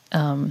you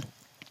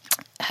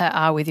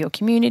are with your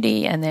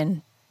community, and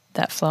then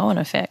that flow-on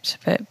effect.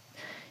 But,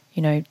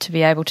 you know, to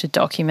be able to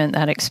document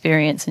that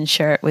experience and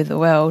share it with the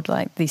world,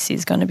 like, this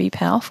is going to be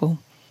powerful.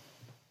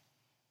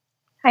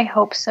 I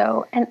hope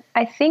so. And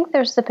I think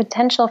there's the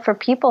potential for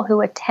people who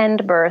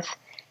attend birth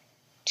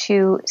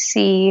to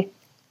see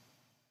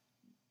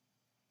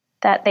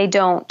that they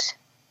don't,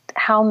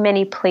 how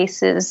many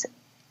places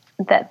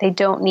that they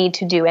don't need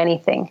to do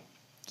anything.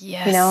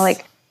 Yes. You know,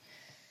 like,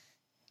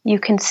 you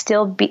can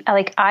still be,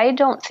 like, I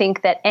don't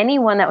think that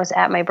anyone that was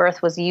at my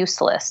birth was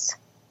useless.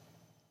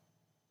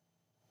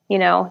 You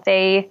know,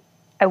 I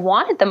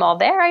wanted them all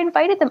there. I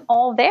invited them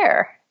all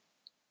there.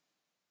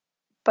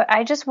 But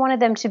I just wanted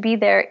them to be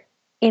there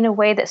in a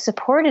way that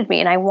supported me.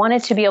 And I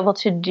wanted to be able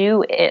to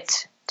do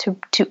it, to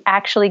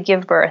actually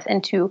give birth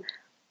and to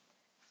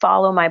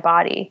follow my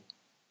body.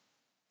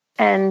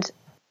 And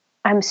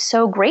I'm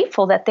so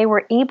grateful that they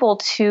were able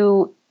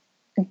to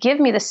give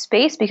me the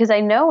space, because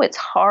I know it's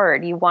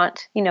hard. You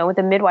want, you know,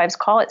 the midwives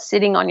call it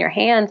sitting on your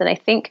hands. And I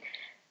think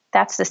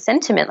that's the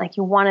sentiment. Like,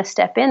 you want to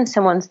step in,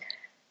 someone's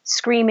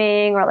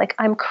screaming or like,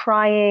 I'm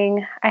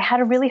crying. I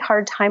had a really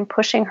hard time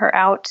pushing her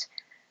out,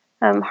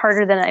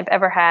 harder than I've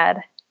ever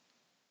had.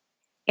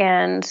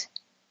 And,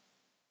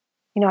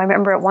 you know, I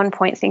remember at one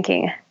point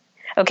thinking,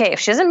 okay, if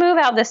she doesn't move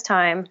out this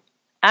time,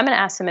 I'm going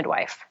to ask the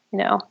midwife, you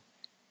know?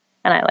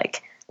 And I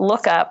like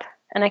look up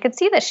and I could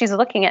see that she's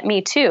looking at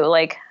me too.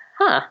 Like,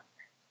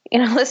 you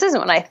know, this isn't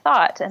what I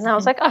thought. And I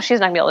was like, oh, she's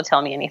not going to be able to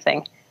tell me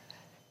anything.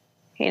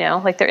 You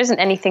know, like, there isn't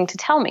anything to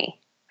tell me.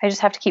 I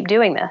just have to keep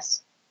doing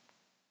this.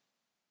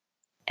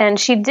 And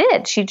she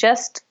did. She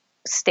just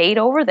stayed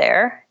over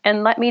there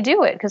and let me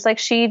do it. Because, like,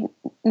 she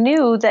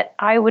knew that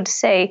I would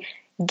say,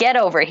 get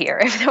over here,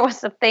 if there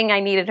was a thing I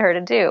needed her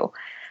to do.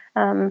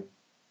 And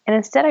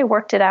instead I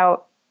worked it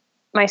out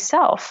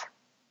myself,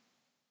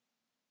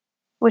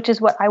 which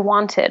is what I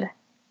wanted.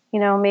 You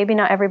know, maybe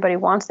not everybody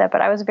wants that,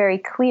 but I was very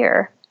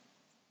clear.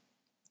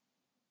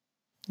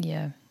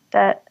 Yeah.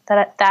 That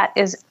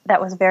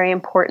was very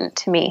important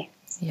to me.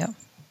 Yeah.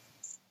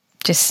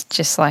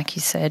 Just like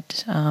you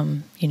said,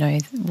 you know,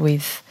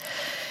 with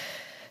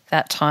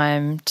that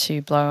time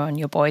to blow on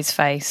your boy's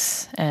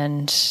face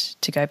and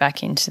to go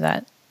back into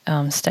that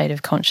state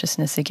of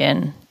consciousness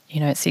again. You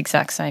know, it's the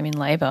exact same in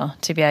labour.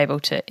 To be able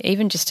to,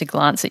 even just to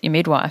glance at your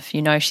midwife,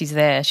 you know she's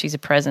there, she's a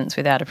presence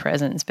without a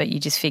presence, but you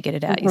just figured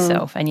it out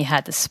yourself, and you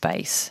had the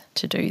space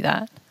to do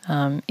that.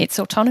 It's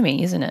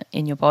autonomy, isn't it,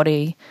 in your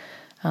body,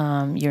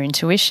 your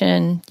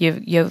intuition,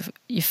 you're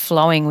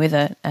flowing with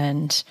it,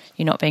 and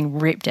you're not being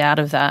ripped out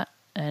of that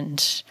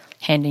and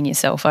handing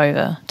yourself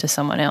over to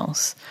someone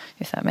else,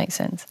 if that makes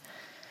sense.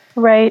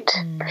 Right.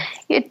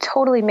 It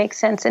totally makes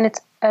sense, and it's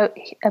a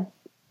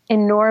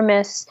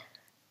enormous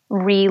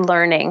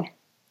relearning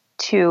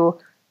to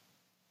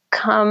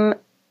come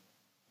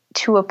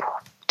to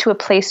a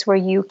place where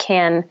you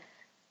can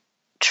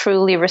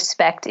truly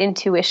respect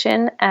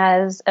intuition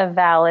as a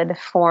valid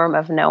form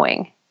of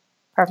knowing.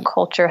 Our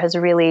culture has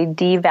really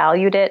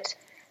devalued it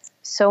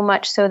so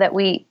much so that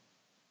we,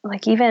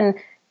 like, even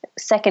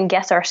second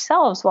guess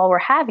ourselves while we're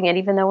having it,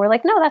 even though we're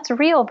like, no, that's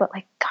real, but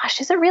like, gosh,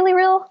 is it really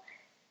real?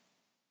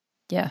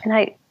 Yeah. And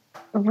I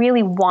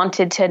really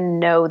wanted to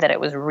know that it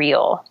was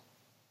real.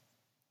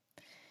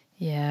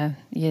 Yeah,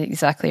 you're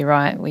exactly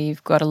right.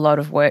 We've got a lot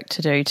of work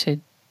to do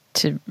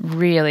to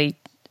really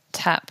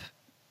tap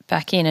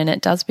back in, and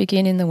it does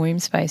begin in the womb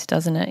space,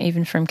 doesn't it?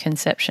 Even from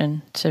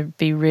conception, to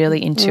be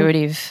really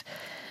intuitive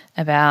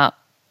about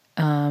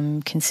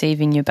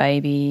conceiving your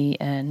baby.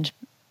 And,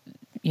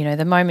 you know,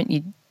 the moment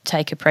you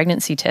take a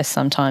pregnancy test,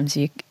 sometimes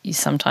you're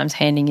sometimes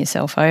handing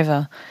yourself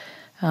over.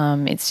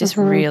 It's just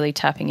really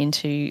tapping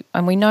into,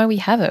 and we know we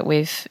have it.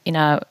 We've in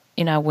our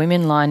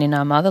women line, in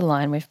our mother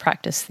line, we've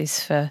practiced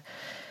this for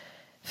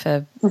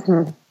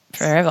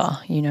forever,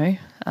 you know.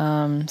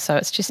 So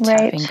it's just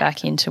tapping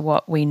back into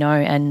what we know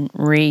and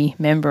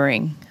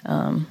remembering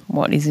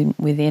what is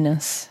within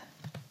us.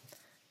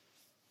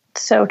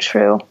 So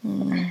true.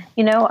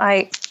 You know,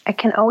 I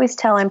can always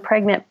tell I'm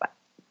pregnant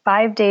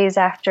 5 days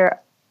after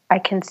I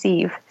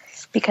conceive,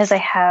 because I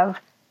have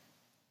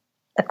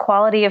the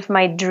quality of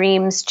my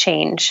dreams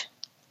change.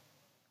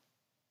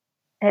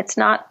 It's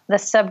not the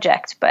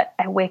subject, but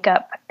I wake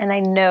up and I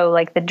know,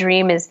 like, the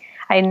dream is,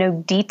 I know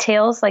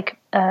details, like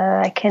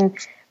I can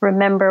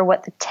remember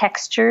what the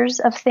textures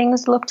of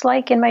things looked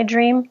like in my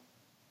dream,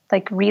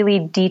 like really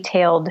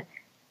detailed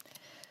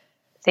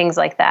things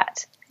like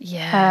that.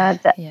 Yeah.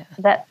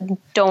 That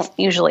don't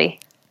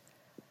usually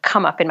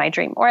come up in my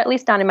dream, or at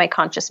least not in my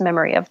conscious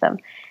memory of them.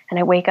 And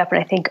I wake up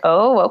and I think,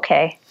 oh,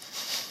 okay.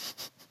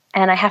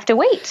 And I have to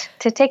wait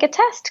to take a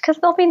test because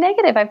they'll be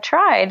negative. I've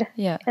tried.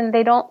 Yeah. And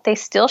they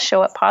still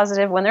show up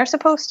positive when they're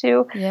supposed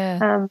to.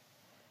 Yeah.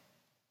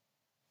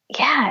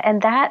 Yeah.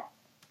 And that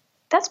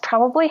that's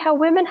probably how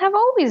women have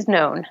always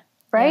known,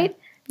 right?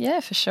 Yeah,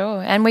 for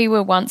sure. And we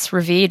were once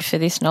revered for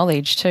this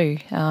knowledge too.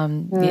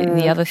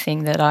 The other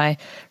thing that I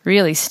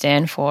really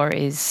stand for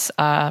is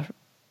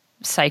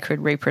sacred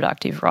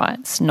reproductive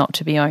rights, not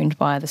to be owned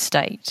by the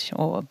state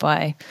or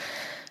by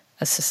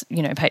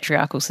a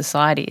patriarchal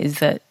society, is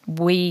that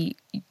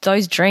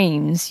those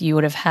dreams you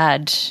would have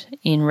had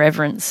in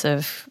reverence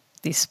of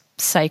this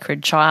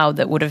sacred child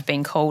that would have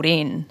been called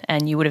in,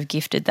 and you would have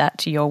gifted that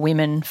to your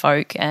women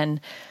folk, and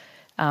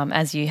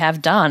as you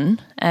have done,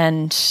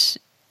 and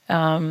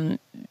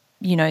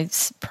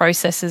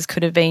processes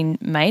could have been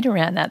made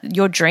around that.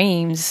 Your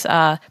dreams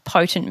are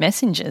potent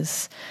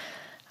messengers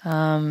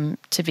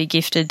to be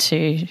gifted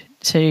to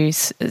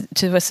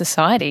a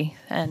society,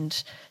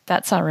 and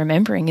that's our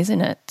remembering,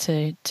 isn't it?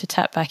 To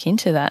tap back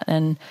into that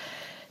and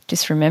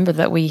just remember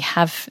that we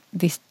have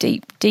this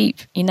deep,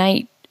 deep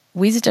innate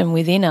wisdom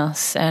within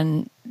us,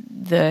 and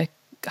the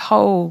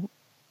whole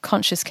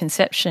conscious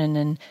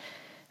conception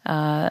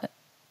and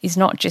is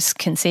not just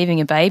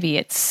conceiving a baby,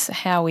 it's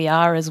how we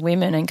are as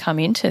women and come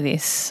into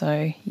this.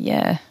 So,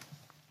 yeah,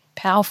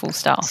 powerful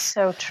stuff.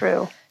 So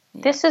true.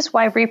 Yeah. This is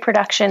why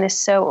reproduction is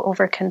so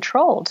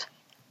over-controlled,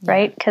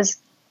 right? Because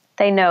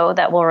they know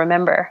that we'll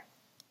remember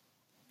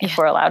if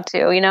we're allowed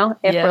to,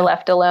 if we're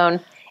left alone.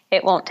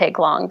 It won't take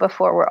long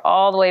before we're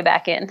all the way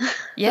back in.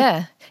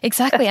 Yeah,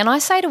 exactly. And I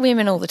say to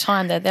women all the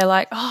time that they're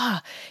like, oh,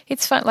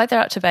 it's fun. Like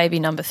they're up to baby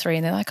number 3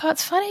 and they're like, oh,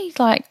 it's funny.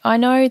 Like I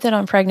know that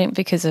I'm pregnant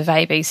because of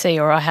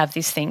ABC or I have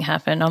this thing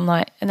happen. I'm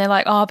like, and they're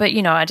like, oh, but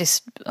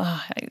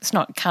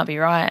can't be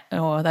right.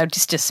 Or they'll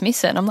just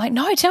dismiss it. And I'm like,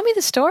 no, tell me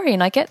the story.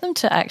 And I get them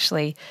to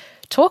actually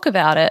talk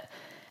about it.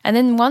 And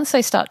then once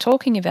they start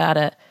talking about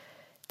it,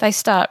 they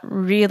start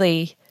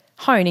really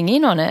honing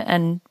in on it,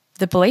 and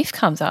the belief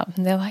comes up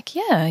and they're like,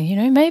 yeah,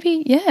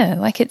 maybe, yeah,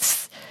 like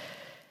it's,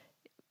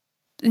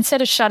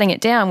 instead of shutting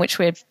it down, which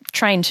we're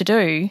trained to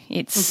do,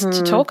 it's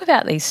to talk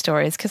about these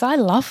stories because I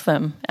love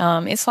them.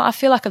 It's like I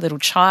feel like a little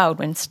child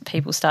when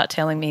people start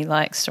telling me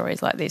like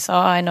stories like this. Oh,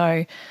 I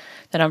know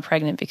that I'm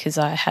pregnant because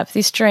I have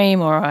this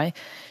dream, or I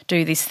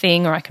do this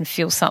thing, or I can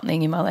feel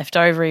something in my left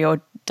ovary,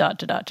 or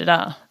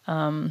da-da-da-da-da.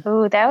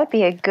 Ooh, that would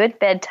be a good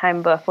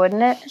bedtime book,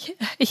 wouldn't it?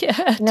 Yeah,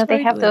 totally.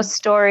 They have those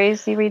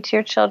stories you read to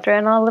your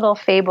children, all little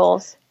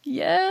fables.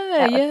 Yeah,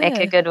 that would make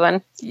a good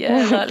one.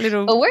 Yeah, that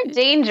little. But we're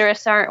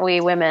dangerous, aren't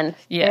we, women?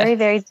 Yeah, very,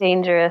 very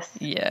dangerous.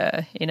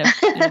 Yeah, in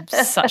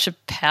such a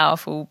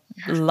powerful,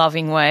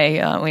 loving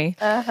way, aren't we?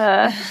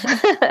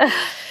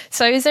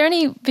 So, is there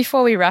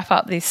before we wrap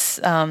up this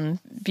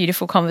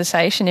beautiful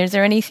conversation, is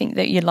there anything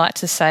that you'd like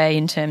to say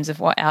in terms of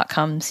what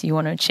outcomes you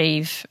want to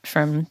achieve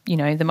from,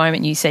 the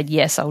moment you said,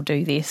 yes, I'll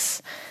do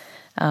this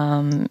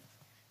for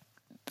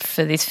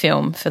this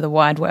film, for the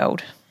wide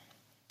world?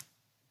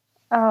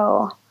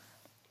 Oh,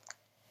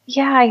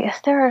 yeah, I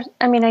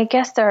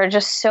guess there are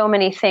just so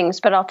many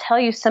things, but I'll tell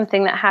you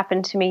something that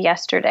happened to me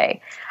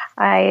yesterday.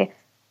 I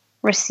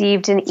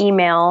received an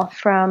email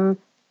from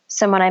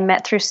someone I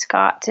met through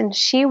Scott, and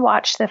she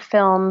watched the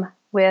film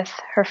with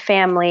her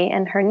family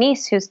and her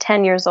niece, who's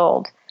 10 years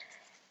old.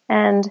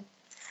 And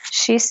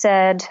she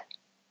said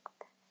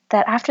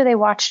that after they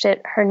watched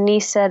it, her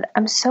niece said,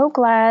 I'm so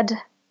glad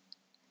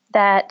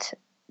that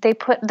they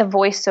put the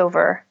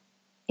voiceover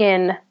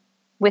in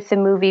with the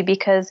movie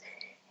because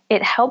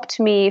it helped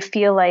me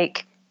feel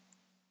like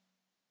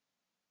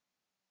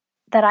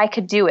that I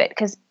could do it.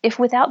 Because if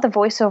without the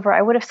voiceover,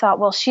 I would have thought,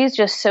 well, she's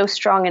just so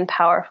strong and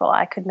powerful.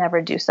 I could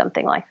never do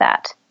something like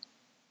that.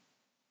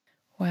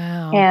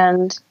 Wow.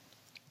 And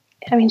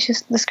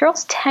this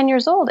girl's 10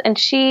 years old, and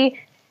she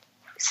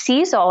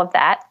sees all of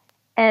that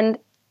and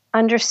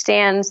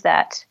understands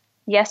that,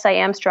 yes, I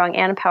am strong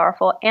and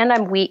powerful, and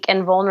I'm weak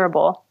and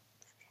vulnerable.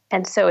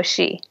 And so is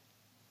she.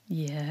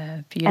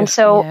 Yeah, beautiful. And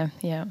so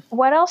yeah.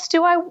 What else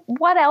do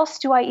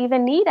I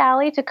even need,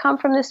 Allie, to come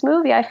from this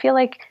movie? I feel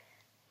like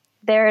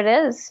there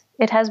it is.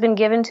 It has been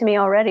given to me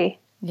already.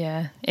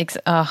 Yeah.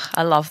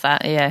 I love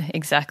that. Yeah,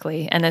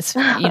 exactly. And it's,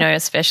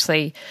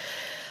 especially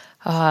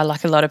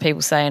like a lot of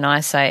people say, and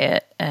I say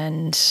it,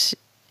 and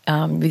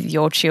with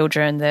your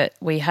children, that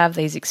we have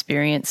these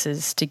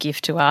experiences to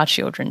give to our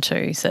children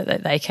too, so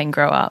that they can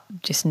grow up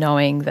just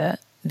knowing that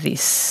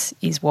this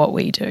is what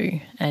we do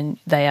and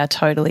they are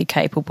totally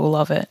capable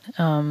of it.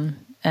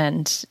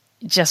 And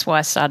just why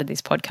I started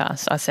this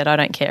podcast, I said I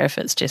don't care if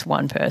it's just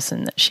one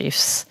person that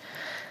shifts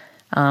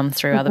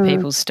through other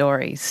people's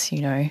stories,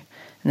 and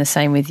the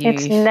same with you.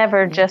 It's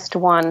never just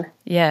one.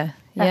 Yeah.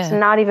 That's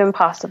not even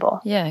possible.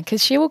 Yeah,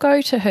 because she will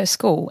go to her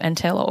school and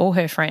tell all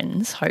her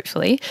friends,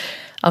 hopefully,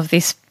 of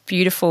this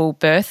beautiful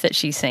birth that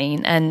she's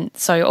seen. And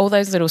so all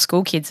those little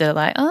school kids are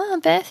like, oh,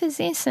 birth is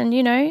this, and,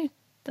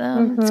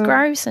 it's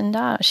gross. And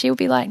she'll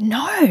be like,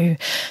 no,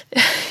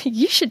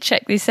 you should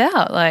check this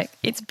out. Like,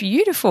 it's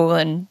beautiful.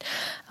 And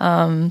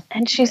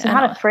she's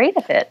not afraid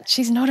of it.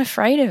 She's not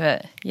afraid of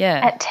it.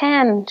 Yeah. At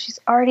 10, she's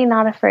already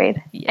not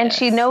afraid. Yes. And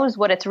she knows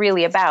what it's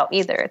really about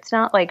either. It's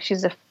not like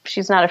she's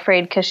not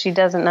afraid because she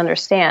doesn't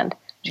understand.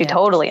 She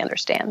totally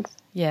understands.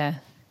 Yeah.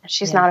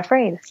 She's not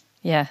afraid.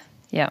 Yeah.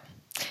 Yeah.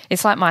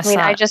 It's like my son.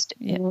 I just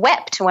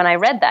wept when I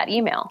read that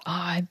email. Oh,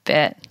 I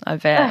bet.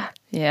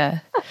 Yeah.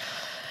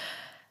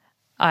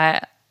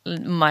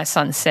 My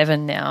son's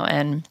 7 now,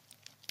 and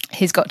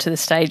he's got to the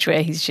stage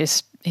where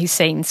he's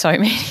seen so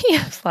many.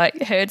 I've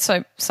like heard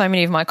so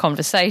many of my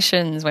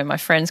conversations when my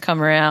friends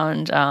come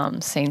around,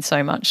 seen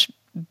so much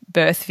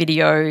birth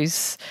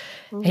videos.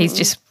 Mm-hmm. He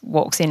just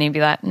walks in and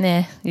be like,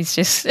 nah, he's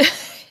just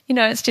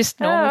it's just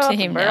normal to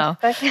him now.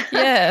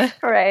 Yeah.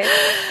 Right.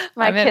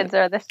 My kids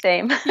are the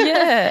same.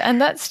 Yeah.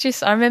 And that's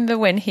just, I remember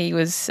when he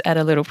was at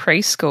a little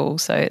preschool,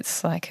 so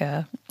it's like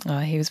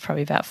he was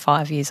probably about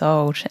 5 years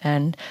old,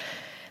 and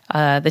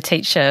the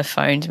teacher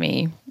phoned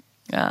me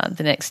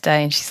the next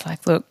day, and she's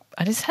like, look,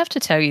 I just have to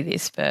tell you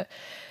this, but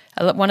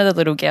one of the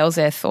little girls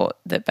there thought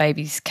that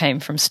babies came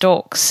from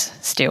stalks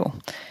still.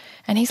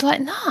 And he's like,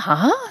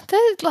 nah,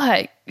 they're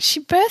like, she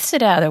births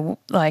it out of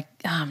like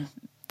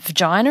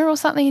vagina or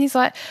something. And he's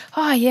like,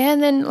 oh yeah,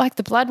 and then like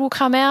the blood will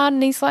come out.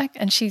 And he's like,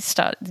 and she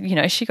got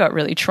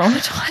really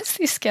traumatized,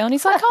 this girl. And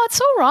he's like, oh, it's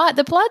all right.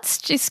 The blood's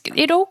just,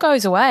 it all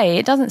goes away.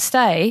 It doesn't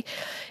stay.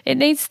 It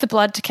needs the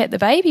blood to get the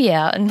baby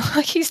out. And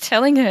like he's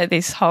telling her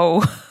this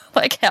whole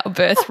like how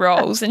birth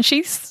rolls. And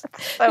she's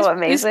so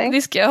amazing.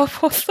 This girl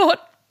thought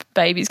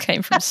babies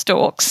came from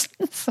stalks.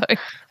 So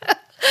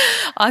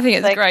I think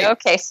it's like, great.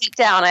 Okay, sit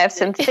down. I have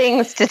some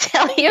things to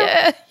tell you.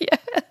 Yeah.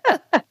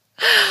 I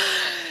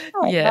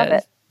love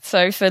it.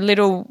 So for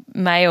little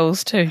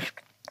males to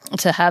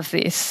have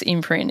this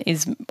imprint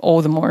is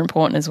all the more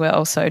important as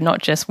well. So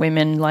not just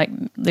women, like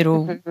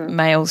little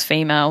males,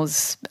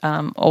 females,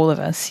 all of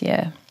us.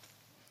 Yeah.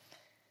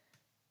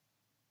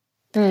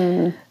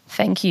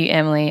 Thank you,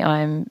 Emily.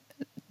 I'm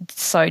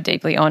so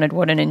deeply honoured.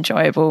 What an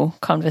enjoyable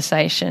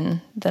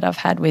conversation that I've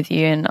had with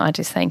you, and I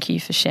just thank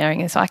you for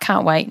sharing this. I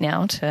can't wait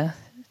now to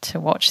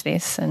watch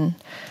this and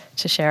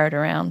to share it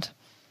around.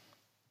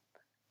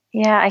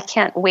 Yeah, I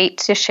can't wait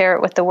to share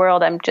it with the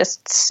world. I'm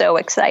just so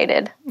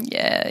excited.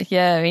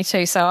 Yeah, me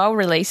too. So I'll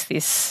release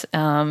this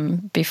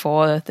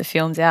before the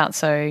film's out.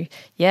 So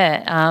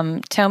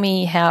tell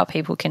me how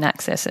people can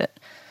access it.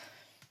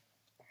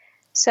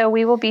 So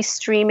we will be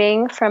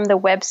streaming from the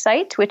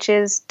website, which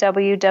is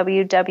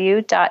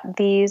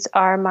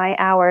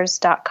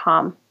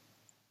www.thesearemyhours.com,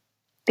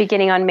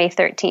 beginning on May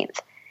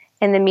 13th.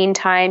 In the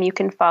meantime, you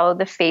can follow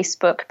the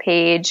Facebook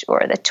page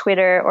or the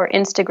Twitter or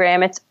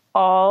Instagram. It's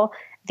all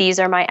These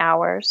Are My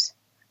Hours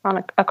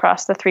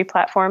across the 3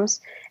 platforms.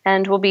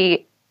 And we'll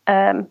be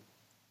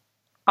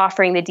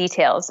offering the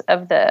details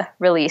of the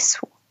release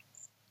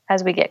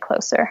as we get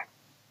closer.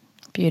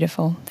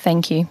 Beautiful.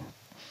 Thank you.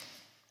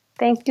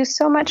 Thank you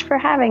so much for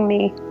having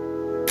me.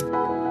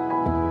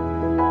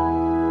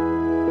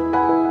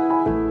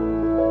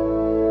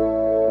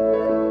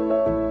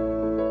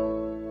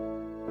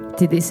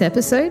 Did this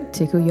episode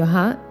tickle your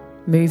heart,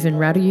 move and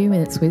rattle you in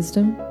its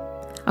wisdom?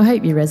 I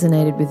hope you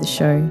resonated with the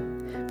show.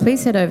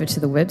 Please head over to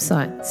the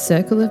website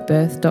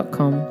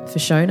circleofbirth.com for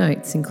show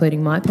notes,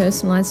 including my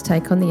personalised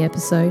take on the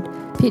episode,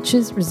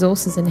 pictures,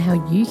 resources, and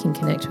how you can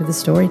connect with a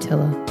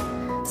storyteller.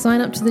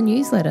 Sign up to the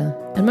newsletter,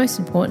 and most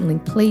importantly,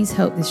 please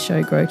help this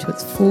show grow to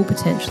its full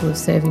potential of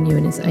serving you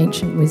in its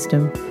ancient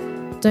wisdom.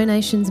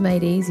 Donations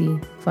made easy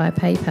via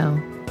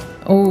PayPal.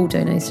 All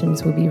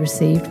donations will be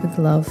received with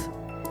love.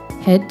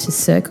 Head to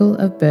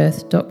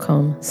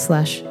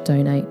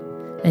circleofbirth.com/donate.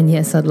 And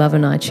yes, I'd love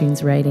an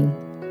iTunes rating.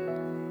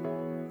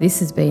 This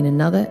has been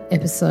another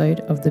episode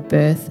of the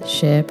Birth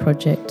Share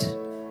Project.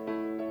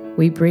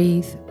 We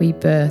breathe, we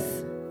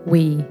birth,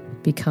 we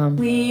become.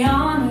 We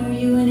honor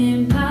you and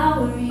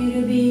empower you.